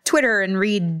Twitter and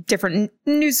read different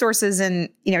news sources and,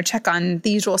 check on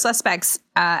the usual suspects,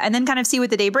 and then kind of see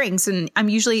what the day brings. And I'm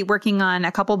usually working on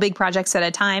a couple big projects at a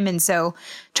time. And so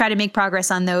try to make progress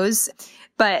on those.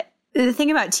 But the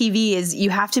thing about TV is you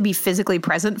have to be physically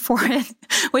present for it,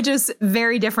 which is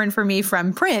very different for me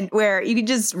from print, where you can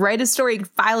just write a story,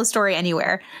 file a story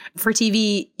anywhere. For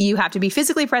TV, you have to be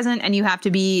physically present and you have to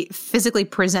be physically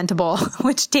presentable,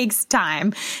 which takes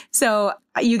time. So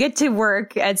you get to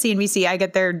work at CNBC. I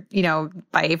get there,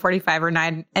 by 8:45 or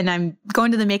 9, and I'm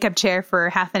going to the makeup chair for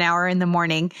half an hour in the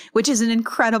morning, which is an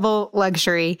incredible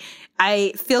luxury.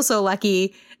 I feel so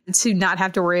lucky to not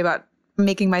have to worry about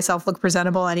making myself look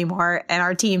presentable anymore. And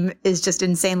our team is just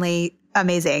insanely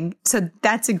amazing. So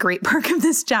that's a great perk of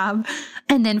this job.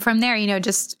 And then from there,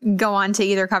 just go on to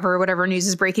either cover whatever news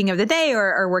is breaking of the day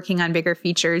or working on bigger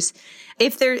features.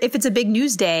 If it's a big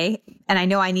news day and I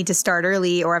know I need to start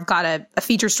early, or I've got a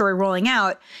feature story rolling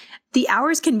out, the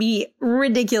hours can be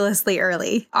ridiculously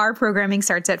early. Our programming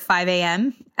starts at 5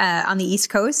 a.m. On the East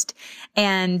Coast.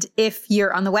 And if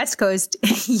you're on the West Coast,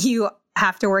 you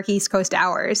have to work East Coast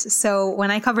hours. So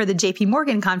when I cover the JP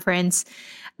Morgan conference,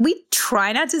 we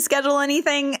try not to schedule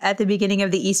anything at the beginning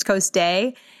of the East Coast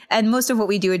day. And most of what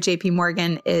we do at JP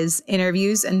Morgan is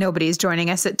interviews, and nobody's joining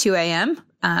us at 2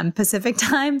 a.m. Pacific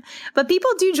time. But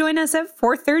people do join us at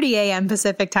 4:30 a.m.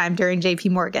 Pacific time during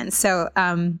JP Morgan. So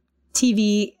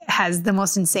TV has the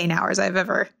most insane hours I've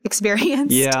ever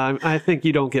experienced. Yeah, I think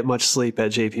you don't get much sleep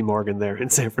at JP Morgan there in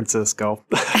San Francisco.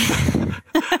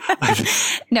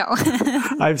 No.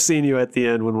 I've seen you at the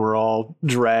end when we're all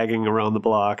dragging around the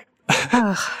block.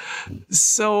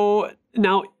 So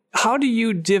now, how do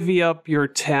you divvy up your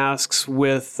tasks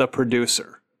with the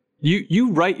producer?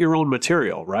 You write your own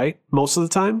material, right? Most of the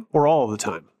time or all of the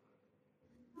time?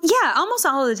 Yeah, almost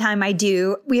all of the time I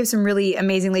do. We have some really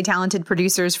amazingly talented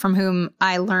producers from whom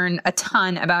I learn a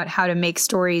ton about how to make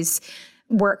stories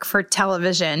work for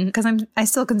television, because I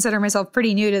still consider myself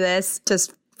pretty new to this,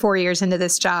 just 4 years into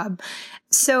this job.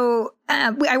 So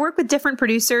I work with different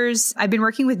producers. I've been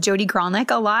working with Jody Gralnick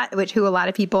a lot, who a lot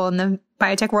of people in the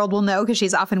biotech world will know because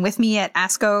she's often with me at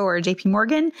ASCO or JP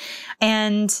Morgan.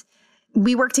 And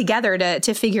we work together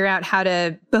to figure out how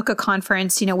to book a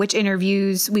conference, which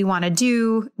interviews we want to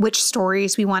do, which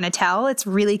stories we want to tell. It's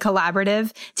really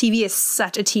collaborative. TV is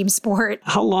such a team sport.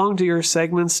 How long do your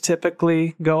segments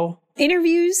typically go?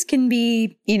 Interviews can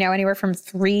be, anywhere from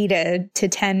 3 to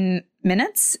 10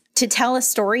 minutes. To tell a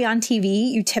story on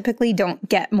TV, you typically don't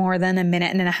get more than a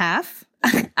minute and a half.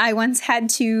 I once had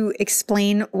to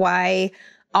explain why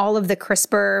all of the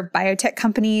CRISPR biotech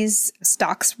companies'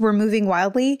 stocks were moving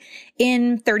wildly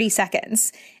in 30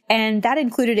 seconds. And that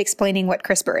included explaining what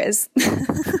CRISPR is.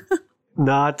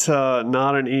 Not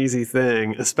an easy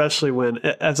thing, especially when,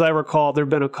 as I recall, there have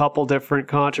been a couple different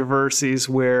controversies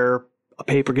where a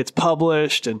paper gets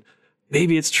published and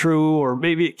maybe it's true or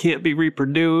maybe it can't be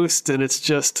reproduced, and it's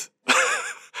just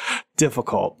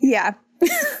difficult. Yeah.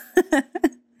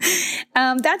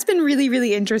 That's been really,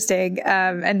 really interesting.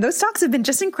 And those stocks have been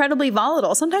just incredibly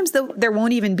volatile. Sometimes there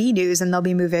won't even be news and they'll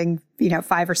be moving,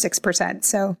 5 or 6%.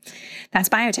 So that's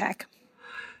biotech.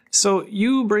 So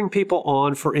you bring people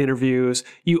on for interviews.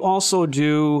 You also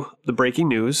do the breaking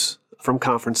news from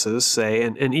conferences, say,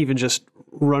 and even just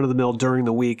run-of-the-mill during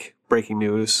the week breaking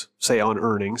news, say on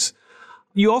earnings.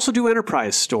 You also do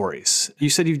enterprise stories. You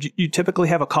said you typically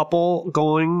have a couple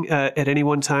going at any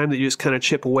one time that you just kind of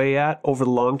chip away at over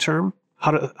the long term.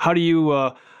 How do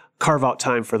you carve out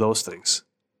time for those things?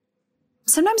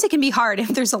 Sometimes it can be hard if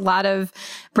there's a lot of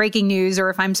breaking news or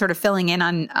if I'm sort of filling in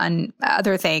on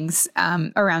other things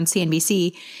around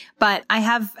CNBC. But I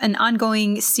have an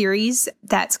ongoing series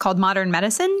that's called Modern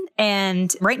Medicine.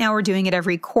 And right now we're doing it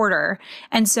every quarter.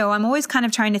 And so I'm always kind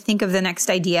of trying to think of the next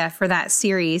idea for that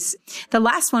series. The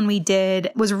last one we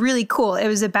did was really cool. It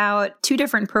was about 2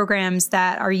 different programs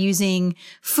that are using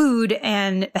food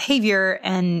and behavior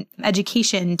and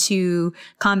education to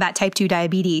combat type 2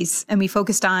 diabetes. And we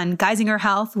focused on Geisinger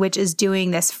Health, which is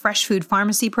doing this fresh food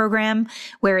pharmacy program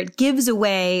where it gives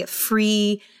away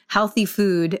free healthy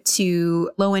food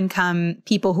to low-income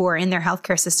people who are in their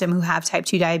healthcare system who have type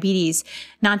 2 diabetes,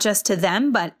 not just to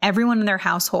them, but everyone in their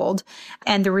household.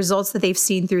 And the results that they've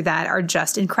seen through that are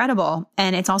just incredible.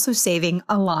 And it's also saving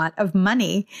a lot of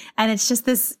money. And it's just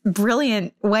this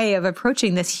brilliant way of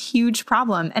approaching this huge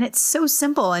problem. And it's so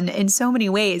simple and in so many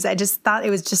ways. I just thought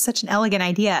it was just such an elegant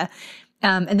idea.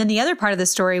 And then the other part of the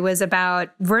story was about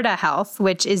Virta Health,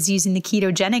 which is using the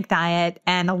ketogenic diet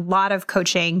and a lot of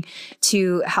coaching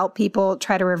to help people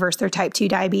try to reverse their type 2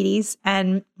 diabetes.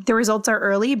 And the results are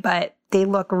early, but they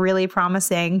look really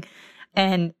promising.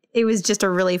 And it was just a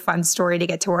really fun story to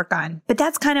get to work on. But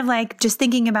that's kind of like just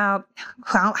thinking about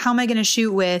how am I going to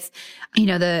shoot with,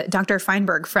 the Dr.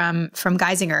 Feinberg from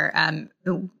Geisinger,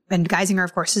 and Geisinger,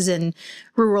 of course, is in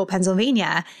rural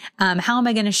Pennsylvania. How am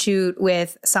I going to shoot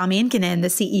with Sami Inkinen, the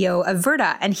CEO of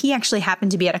Virta? And he actually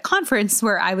happened to be at a conference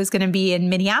where I was going to be in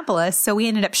Minneapolis. So we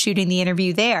ended up shooting the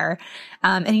interview there.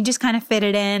 And he just kind of fit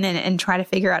it in and try to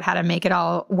figure out how to make it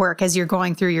all work as you're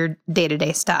going through your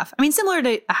day-to-day stuff. I mean, similar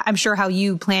to, I'm sure, how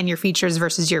you plan your features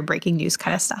versus your breaking news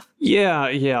kind of stuff. Yeah.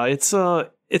 It's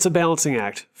a balancing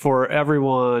act for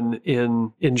everyone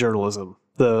in journalism.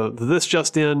 The this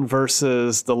just in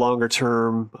versus the longer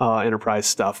term enterprise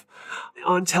stuff.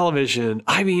 On television,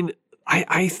 I mean,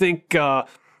 I think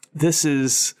this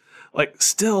is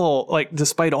still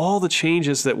despite all the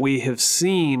changes that we have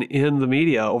seen in the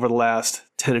media over the last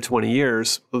 10 to 20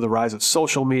 years, with the rise of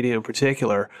social media in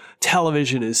particular,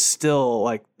 television is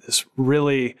still this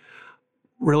really,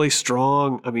 really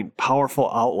strong,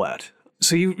 powerful outlet.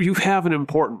 So you have an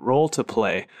important role to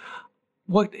play.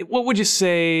 What would you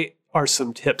say are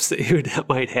some tips that you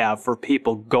might have for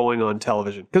people going on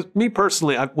television? Because me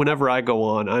personally, whenever I go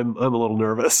on, I'm a little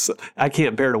nervous. I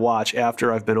can't bear to watch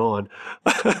after I've been on.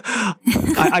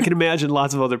 I can imagine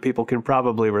lots of other people can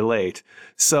probably relate.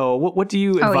 So what do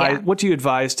you advise? What do you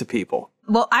advise to people?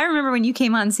 Well, I remember when you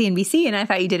came on CNBC and I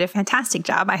thought you did a fantastic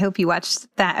job. I hope you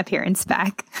watched that appearance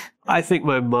back. I think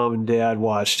my mom and dad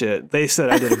watched it. They said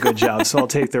I did a good job, so I'll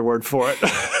take their word for it.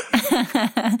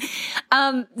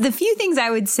 The few things I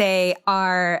would say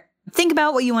are think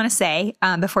about what you want to say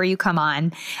before you come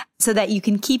on so that you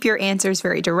can keep your answers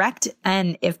very direct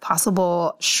and, if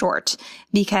possible, short,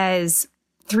 because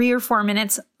 3 or 4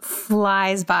 minutes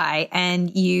flies by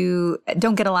and you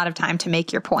don't get a lot of time to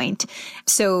make your point.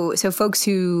 So folks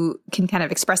who can kind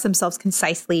of express themselves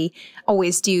concisely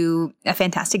always do a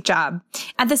fantastic job.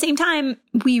 At the same time,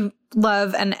 we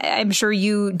love, and I'm sure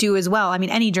you do as well. I mean,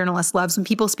 any journalist loves when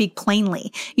people speak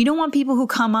plainly. You don't want people who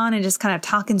come on and just kind of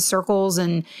talk in circles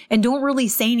and don't really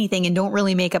say anything and don't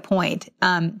really make a point.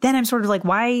 Then I'm sort of like,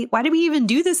 why did we even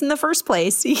do this in the first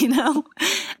place? You know?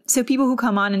 So people who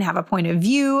come on and have a point of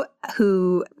view,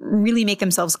 who really make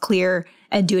themselves clear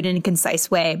and do it in a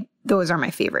concise way, those are my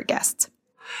favorite guests.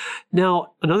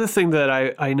 Now, another thing that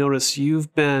I noticed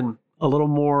you've been a little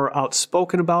more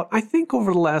outspoken about, I think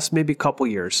over the last maybe couple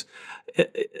years,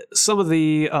 some of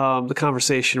the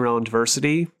conversation around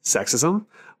diversity, sexism.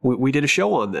 We did a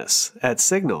show on this at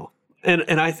Signal,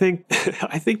 and I think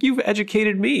you've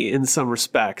educated me in some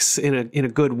respects in a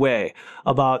good way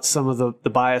about some of the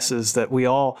biases that we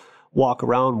all walk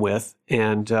around with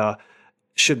and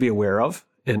should be aware of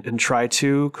and try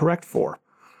to correct for.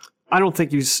 I don't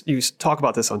think you talk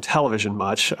about this on television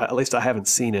much. At least I haven't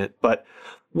seen it, but.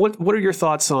 What are your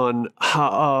thoughts on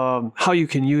how you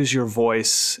can use your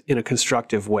voice in a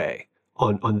constructive way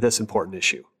on this important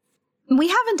issue? We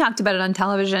haven't talked about it on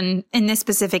television in this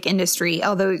specific industry,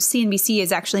 although CNBC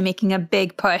is actually making a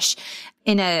big push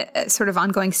in a sort of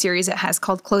ongoing series it has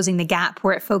called Closing the Gap,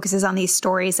 where it focuses on these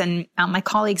stories. And my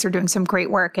colleagues are doing some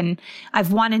great work, and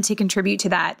I've wanted to contribute to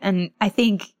that. And I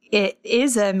think it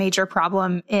is a major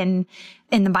problem in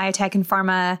the biotech and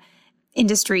pharma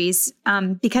industries,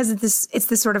 because it's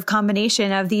this sort of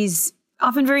combination of these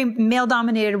often very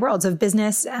male-dominated worlds of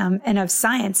business and of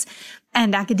science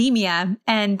and academia.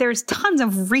 And there's tons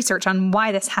of research on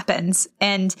why this happens.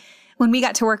 And when we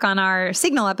got to work on our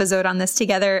Signal episode on this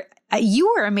together, you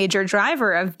were a major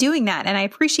driver of doing that. And I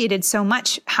appreciated so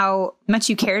much how much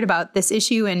you cared about this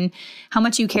issue and how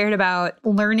much you cared about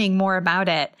learning more about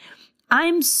it.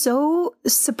 I'm so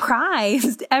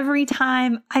surprised every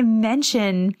time I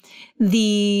mention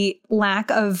the lack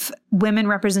of women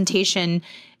representation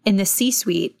in the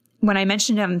C-suite. When I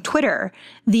mentioned it on Twitter,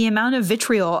 the amount of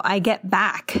vitriol I get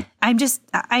back.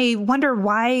 I wonder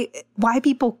why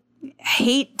people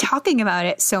hate talking about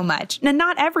it so much. And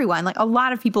not everyone, like a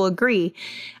lot of people agree.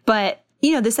 But,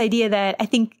 this idea that I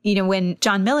think, when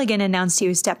John Milligan announced he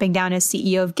was stepping down as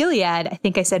CEO of Gilead, I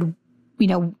think I said,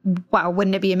 wow,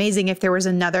 wouldn't it be amazing if there was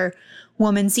another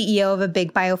woman CEO of a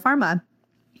big biopharma?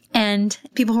 And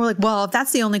people were like, well, if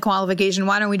that's the only qualification,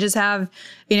 why don't we just have,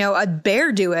 a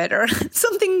bear do it or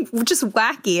something just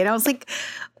wacky? And I was like,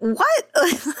 what?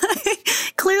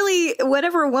 Clearly,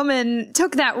 whatever woman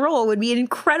took that role would be an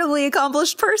incredibly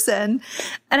accomplished person.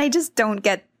 And I just don't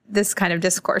get this kind of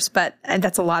discourse, and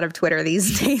that's a lot of Twitter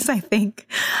these days, I think.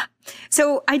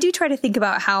 So I do try to think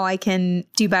about how I can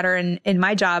do better in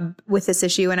my job with this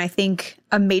issue. And I think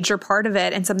a major part of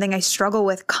it and something I struggle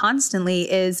with constantly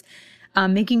is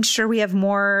making sure we have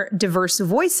more diverse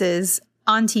voices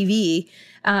on TV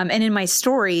and in my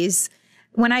stories.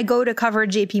 When I go to cover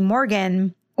JP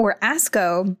Morgan or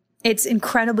ASCO, it's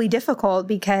incredibly difficult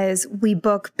because we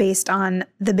book based on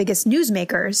the biggest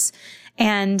newsmakers.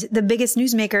 And the biggest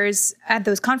newsmakers at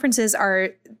those conferences are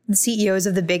the CEOs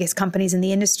of the biggest companies in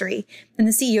the industry. And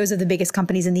the CEOs of the biggest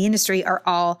companies in the industry are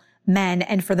all men,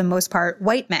 and for the most part,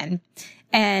 white men.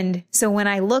 And so when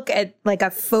I look at like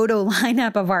a photo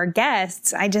lineup of our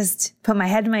guests, I just put my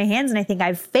head in my hands and I think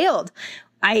I've failed.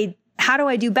 How do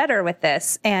I do better with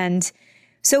this? And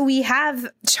so we have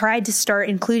tried to start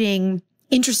including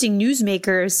interesting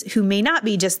newsmakers who may not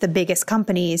be just the biggest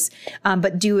companies,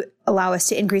 but do allow us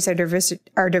to increase our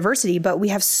diversity. But we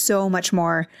have so much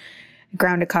more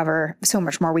ground to cover, so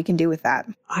much more we can do with that.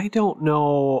 I don't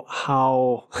know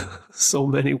how so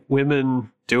many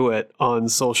women do it on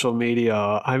social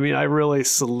media. I mean, I really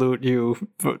salute you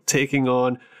for taking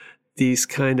on these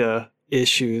kind of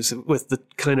issues with the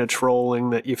kind of trolling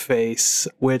that you face,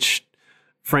 which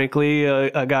frankly,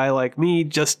 a guy like me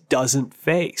just doesn't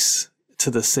face to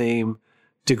the same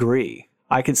degree.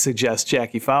 I could suggest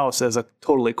Jackie Faust as a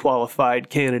totally qualified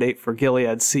candidate for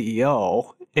Gilead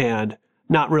CEO and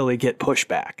not really get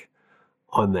pushback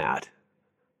on that.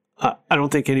 I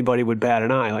don't think anybody would bat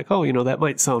an eye like, that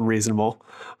might sound reasonable,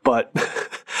 but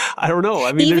I don't know.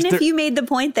 I mean, even if you made the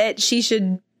point that she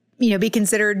should, be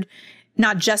considered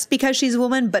not just because she's a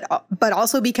woman, but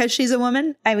also because she's a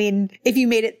woman. I mean, if you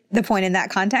made it the point in that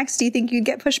context, do you think you'd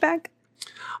get pushback?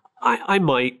 I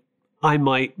might,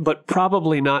 but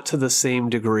probably not to the same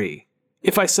degree.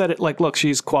 If I said it like, look,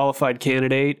 she's a qualified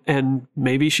candidate and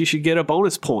maybe she should get a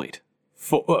bonus point.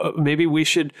 Maybe we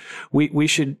should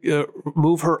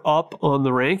move her up on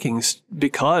the rankings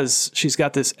because she's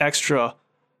got this extra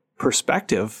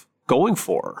perspective going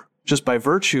for her just by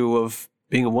virtue of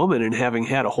being a woman and having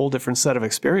had a whole different set of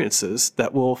experiences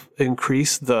that will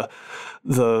increase the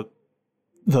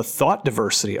thought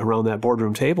diversity around that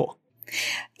boardroom table.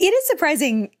 It is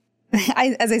surprising,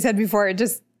 as I said before,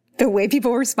 just the way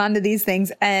people respond to these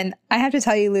things. And I have to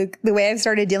tell you, Luke, the way I've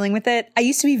started dealing with it, I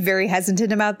used to be very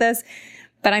hesitant about this,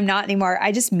 but I'm not anymore.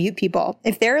 I just mute people.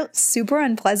 If they're super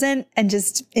unpleasant and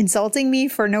just insulting me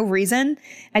for no reason,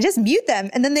 I just mute them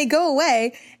and then they go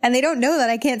away and they don't know that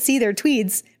I can't see their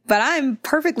tweets, but I'm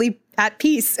perfectly at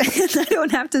peace and I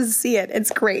don't have to see it.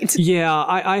 It's great. Yeah,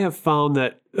 I have found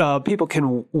that people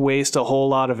can waste a whole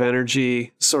lot of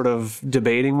energy sort of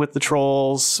debating with the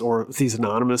trolls or these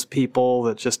anonymous people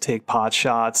that just take pot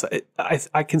shots.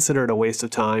 I consider it a waste of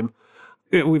time.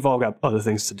 We've all got other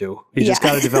things to do. You just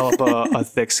got to develop a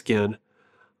thick skin.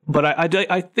 But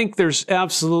I think there's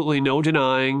absolutely no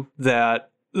denying that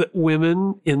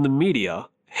women in the media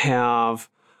have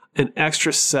an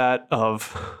extra set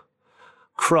of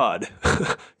crud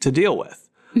to deal with.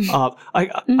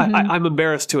 I'm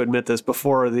embarrassed to admit this.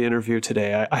 Before the interview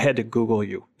today, I had to Google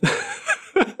you.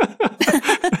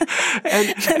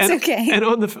 That's okay. And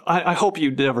I hope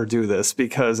you never do this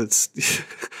because it's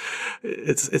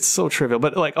so trivial.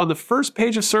 But like on the first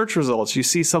page of search results, you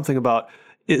see something about,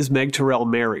 is Meg Tirrell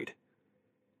married?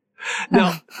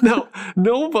 Now,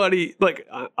 nobody, like,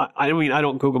 I mean, I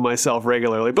don't Google myself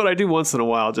regularly, but I do once in a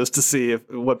while just to see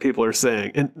what people are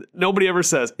saying. And nobody ever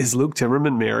says, is Luke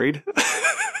Timmerman married?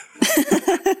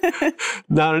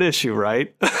 Not an issue,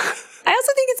 right? I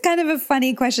also think it's kind of a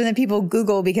funny question that people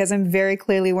Google because I'm very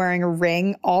clearly wearing a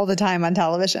ring all the time on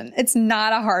television. It's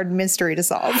not a hard mystery to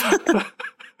solve.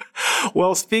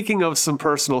 Well, speaking of some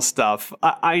personal stuff,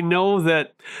 I know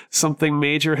that something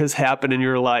major has happened in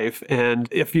your life. And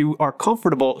if you are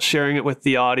comfortable sharing it with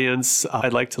the audience,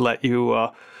 I'd like to let you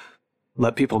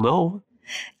let people know.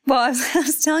 Well, I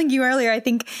was telling you earlier, I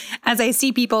think as I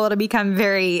see people, it'll become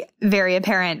very, very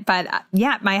apparent. But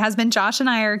yeah, my husband, Josh, and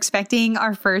I are expecting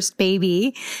our first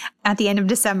baby at the end of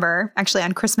December, actually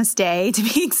on Christmas Day, to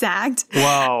be exact.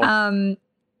 Wow.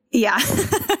 Yeah.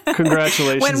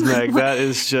 Congratulations, Meg. That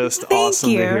is just awesome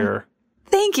to hear.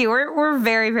 Thank you. We're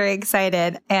very, very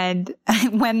excited. And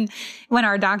when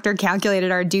our doctor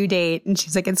calculated our due date and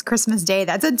she's like, it's Christmas Day,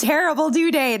 that's a terrible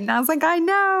due date. And I was like, I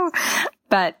know,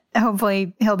 but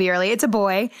hopefully he'll be early. It's a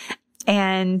boy.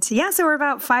 And yeah, so we're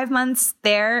about 5 months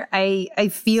there. I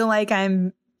feel like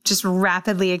I'm just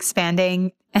rapidly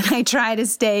expanding. And I try to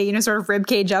stay, sort of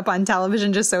ribcage up on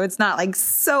television just so it's not like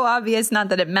so obvious. Not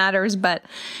that it matters, but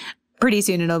pretty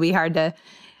soon it'll be hard to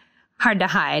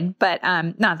hide. But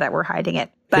not that we're hiding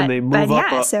it. But, can they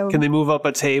move up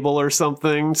a table or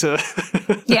something to?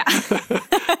 Yeah.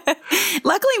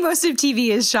 Luckily, most of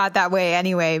TV is shot that way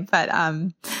anyway. But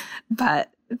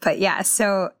yeah.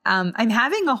 So I'm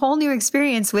having a whole new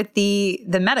experience with the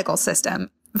medical system.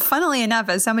 Funnily enough,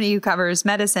 as somebody who covers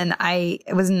medicine, I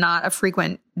was not a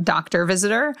frequent doctor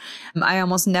visitor. I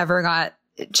almost never got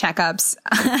checkups.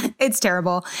 It's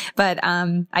terrible, but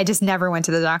I just never went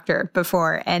to the doctor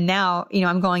before. And now,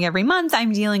 I'm going every month.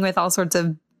 I'm dealing with all sorts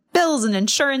of bills and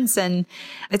insurance, and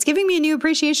it's giving me a new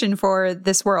appreciation for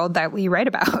this world that we write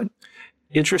about.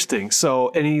 Interesting. So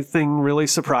anything really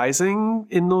surprising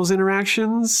in those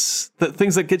interactions?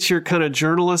 Things that get your kind of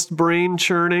journalist brain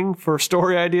churning for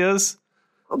story ideas?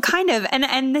 Kind of.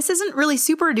 And this isn't really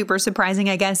super duper surprising,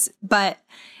 I guess, but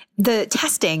the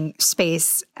testing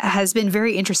space has been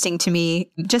very interesting to me.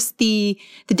 Just the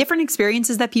different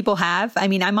experiences that people have. I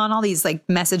mean, I'm on all these like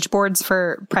message boards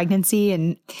for pregnancy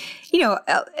and,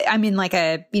 I'm in like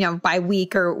a, by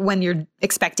week or when you're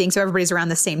expecting. So everybody's around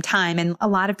the same time. And a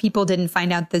lot of people didn't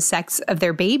find out the sex of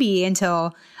their baby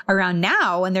until around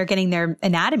now when they're getting their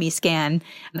anatomy scan.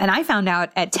 And I found out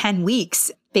at 10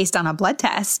 weeks based on a blood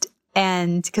test.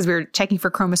 And because we were checking for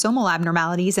chromosomal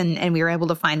abnormalities and we were able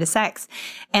to find the sex.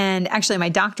 And actually my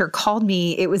doctor called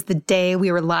me. It was the day we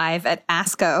were live at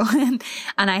ASCO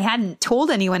and I hadn't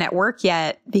told anyone at work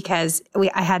yet because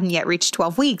I hadn't yet reached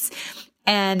 12 weeks.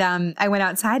 And I went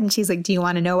outside and she's like, do you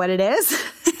want to know what it is?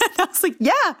 And I was like,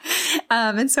 yeah.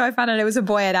 And so I found out it was a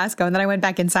boy at ASCO. And then I went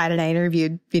back inside and I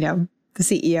interviewed, the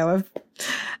CEO of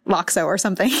Loxo or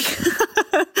something.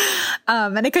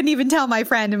 And I couldn't even tell my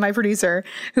friend and my producer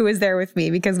who was there with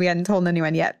me because we hadn't told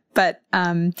anyone yet. But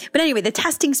anyway, the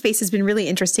testing space has been really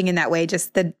interesting in that way,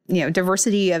 just the,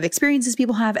 diversity of experiences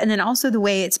people have. And then also the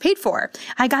way it's paid for.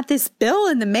 I got this bill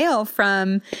in the mail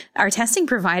from our testing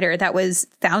provider that was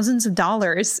thousands of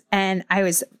dollars. And I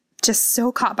was just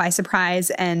so caught by surprise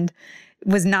and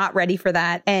was not ready for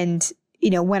that. And,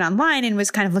 went online and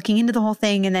was kind of looking into the whole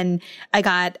thing. And then I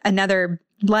got another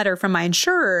letter from my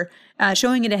insurer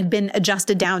showing it had been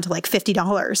adjusted down to like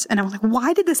 $50. And I was like,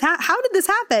 why did this how did this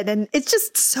happen? And it's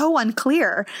just so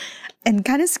unclear and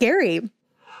kind of scary.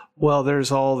 Well,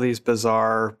 there's all these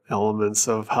bizarre elements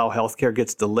of how healthcare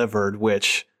gets delivered,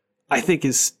 which I think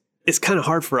is kind of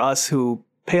hard for us who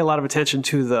pay a lot of attention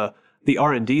to the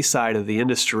R&D side of the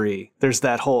industry. There's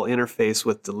that whole interface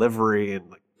with delivery and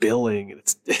like billing, and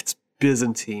it's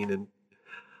Byzantine, and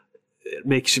it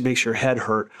makes your head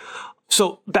hurt.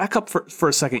 So back up for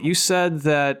a second. You said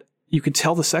that you could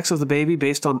tell the sex of the baby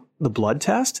based on the blood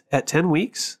test at 10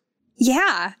 weeks?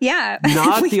 Yeah.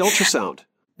 Not the ultrasound.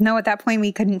 No, at that point,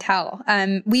 we couldn't tell.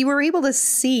 We were able to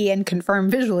see and confirm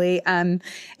visually in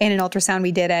an ultrasound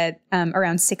we did at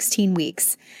around 16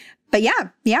 weeks. But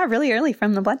yeah, really early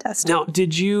from the blood test. Now,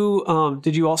 did you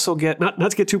also get, not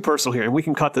to get too personal here, and we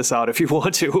can cut this out if you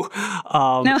want to.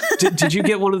 No. did you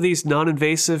get one of these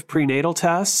non-invasive prenatal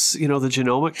tests, the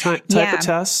genomic type of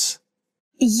tests?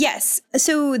 Yes.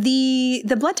 So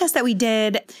the blood test that we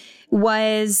did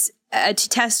was to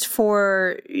test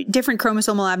for different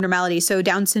chromosomal abnormalities. So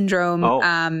Down syndrome,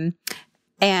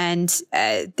 and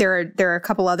there are a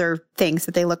couple other things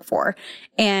that they look for.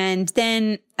 And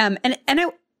then,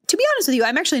 to be honest with you,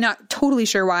 I'm actually not totally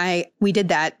sure why we did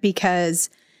that, because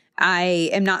I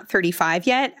am not 35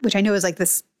 yet, which I know is like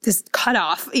this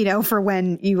cutoff, for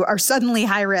when you are suddenly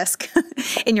high risk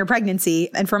in your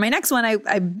pregnancy. And for my next one,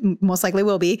 I most likely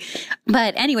will be.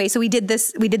 But anyway, so we did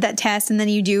that test, and then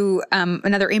you do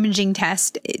another imaging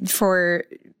test for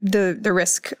the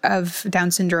risk of Down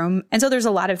syndrome. And so there's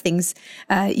a lot of things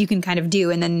you can kind of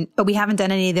do. But we haven't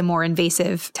done any of the more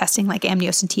invasive testing like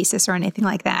amniocentesis or anything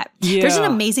like that. Yeah. There's an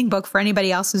amazing book for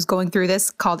anybody else who's going through this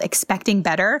called Expecting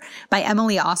Better by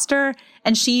Emily Oster.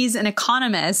 And she's an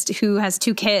economist who has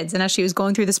 2 kids. And as she was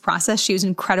going through this process, she was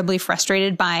incredibly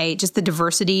frustrated by just the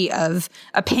diversity of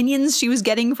opinions she was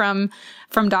getting from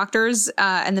doctors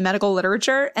and the medical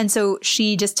literature. And so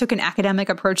she just took an academic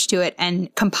approach to it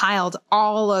and compiled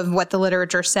all of what the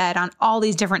literature said on all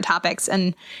these different topics.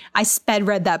 And I sped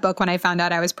read that book when I found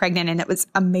out I was pregnant, and it was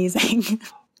amazing.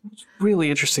 It's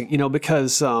really interesting,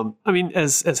 because,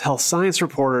 as health science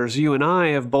reporters, you and I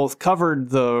have both covered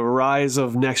the rise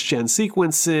of next-gen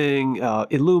sequencing,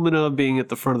 Illumina being at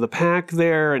the front of the pack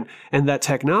there, and that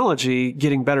technology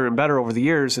getting better and better over the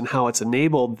years, and how it's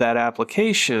enabled that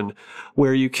application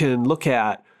where you can look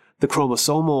at the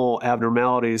chromosomal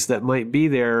abnormalities that might be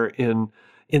there in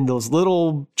those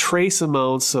little trace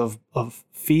amounts of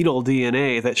fetal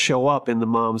DNA that show up in the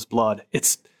mom's blood.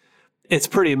 It's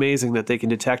pretty amazing that they can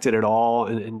detect it at all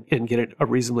and get a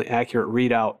reasonably accurate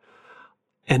readout.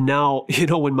 And now,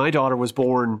 when my daughter was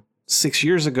born 6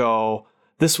 years ago,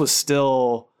 this was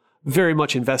still very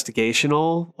much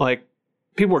investigational. Like,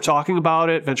 people were talking about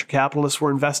it, venture capitalists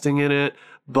were investing in it,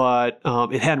 but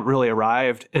it hadn't really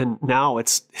arrived. And now it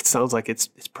sounds like it's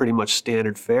pretty much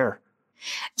standard fare.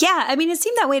 Yeah, it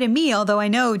seemed that way to me, although I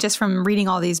know just from reading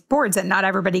all these boards that not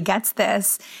everybody gets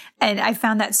this. And I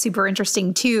found that super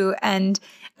interesting too. And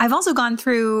I've also gone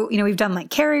through, we've done like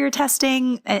carrier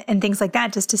testing and things like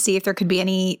that just to see if there could be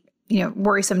any,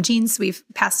 worrisome genes we've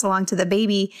passed along to the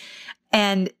baby.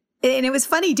 And it was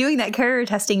funny doing that carrier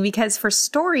testing because for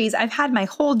stories, I've had my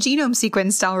whole genome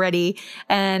sequenced already.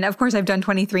 And of course, I've done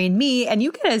 23andMe, and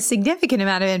you get a significant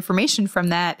amount of information from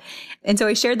that. And so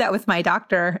I shared that with my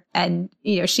doctor, and,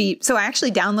 so I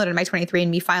actually downloaded my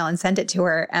 23andMe file and sent it to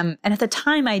her. And at the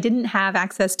time, I didn't have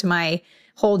access to my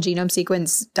whole genome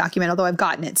sequence document, although I've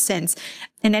gotten it since.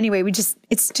 And anyway,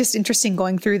 it's just interesting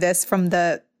going through this from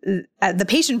the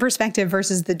patient perspective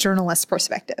versus the journalist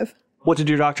perspective. What did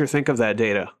your doctor think of that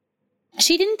data?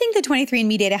 She didn't think the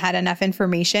 23andMe data had enough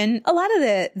information. A lot of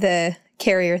the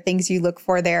carrier things you look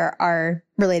for there are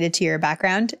related to your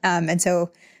background. And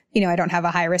so, I don't have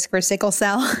a high risk for sickle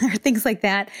cell or things like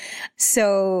that.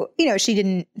 So,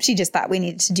 she just thought we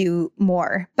needed to do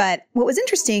more. But what was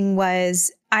interesting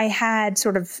was I had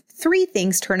sort of 3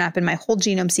 things turn up in my whole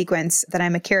genome sequence that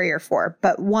I'm a carrier for,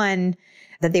 but 1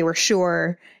 that they were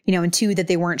sure, and 2 that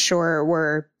they weren't sure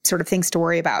were sort of things to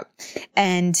worry about.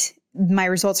 And my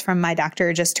results from my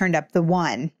doctor just turned up the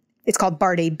 1. it's called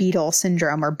Bardet-Biedl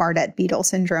syndrome or Bardet-Biedl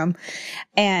syndrome.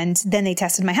 And then they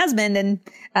tested my husband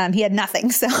and he had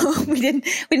nothing. So we didn't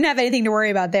have anything to worry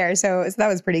about there. So that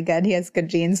was pretty good. He has good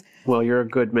genes. Well, you're a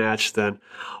good match then.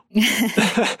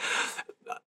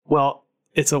 Well,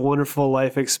 it's a wonderful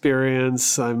life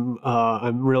experience.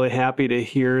 I'm really happy to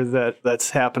hear that that's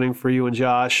happening for you and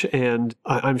Josh. And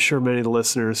I'm sure many of the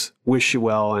listeners wish you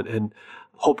well and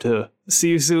hope to see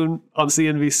you soon on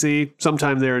CNBC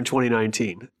sometime there in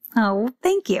 2019. Oh,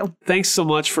 thank you. Thanks so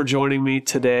much for joining me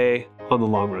today on The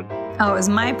Long Run. Oh, it was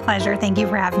my pleasure. Thank you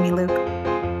for having me, Luke.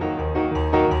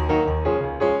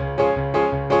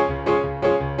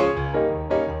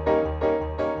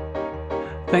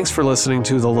 Thanks for listening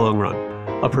to The Long Run,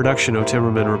 a production of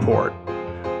Timmerman Report.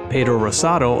 Pedro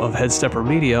Rosado of Headstepper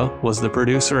Media was the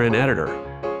producer and editor.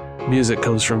 Music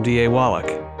comes from D.A.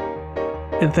 Wallach.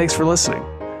 And thanks for listening.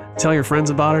 Tell your friends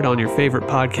about it on your favorite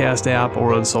podcast app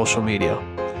or on social media.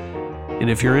 And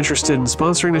if you're interested in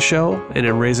sponsoring the show and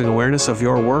in raising awareness of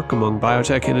your work among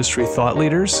biotech industry thought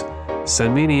leaders,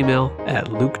 send me an email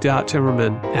at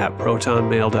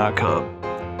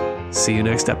luke.timmerman@protonmail.com. See you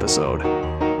next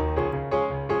episode.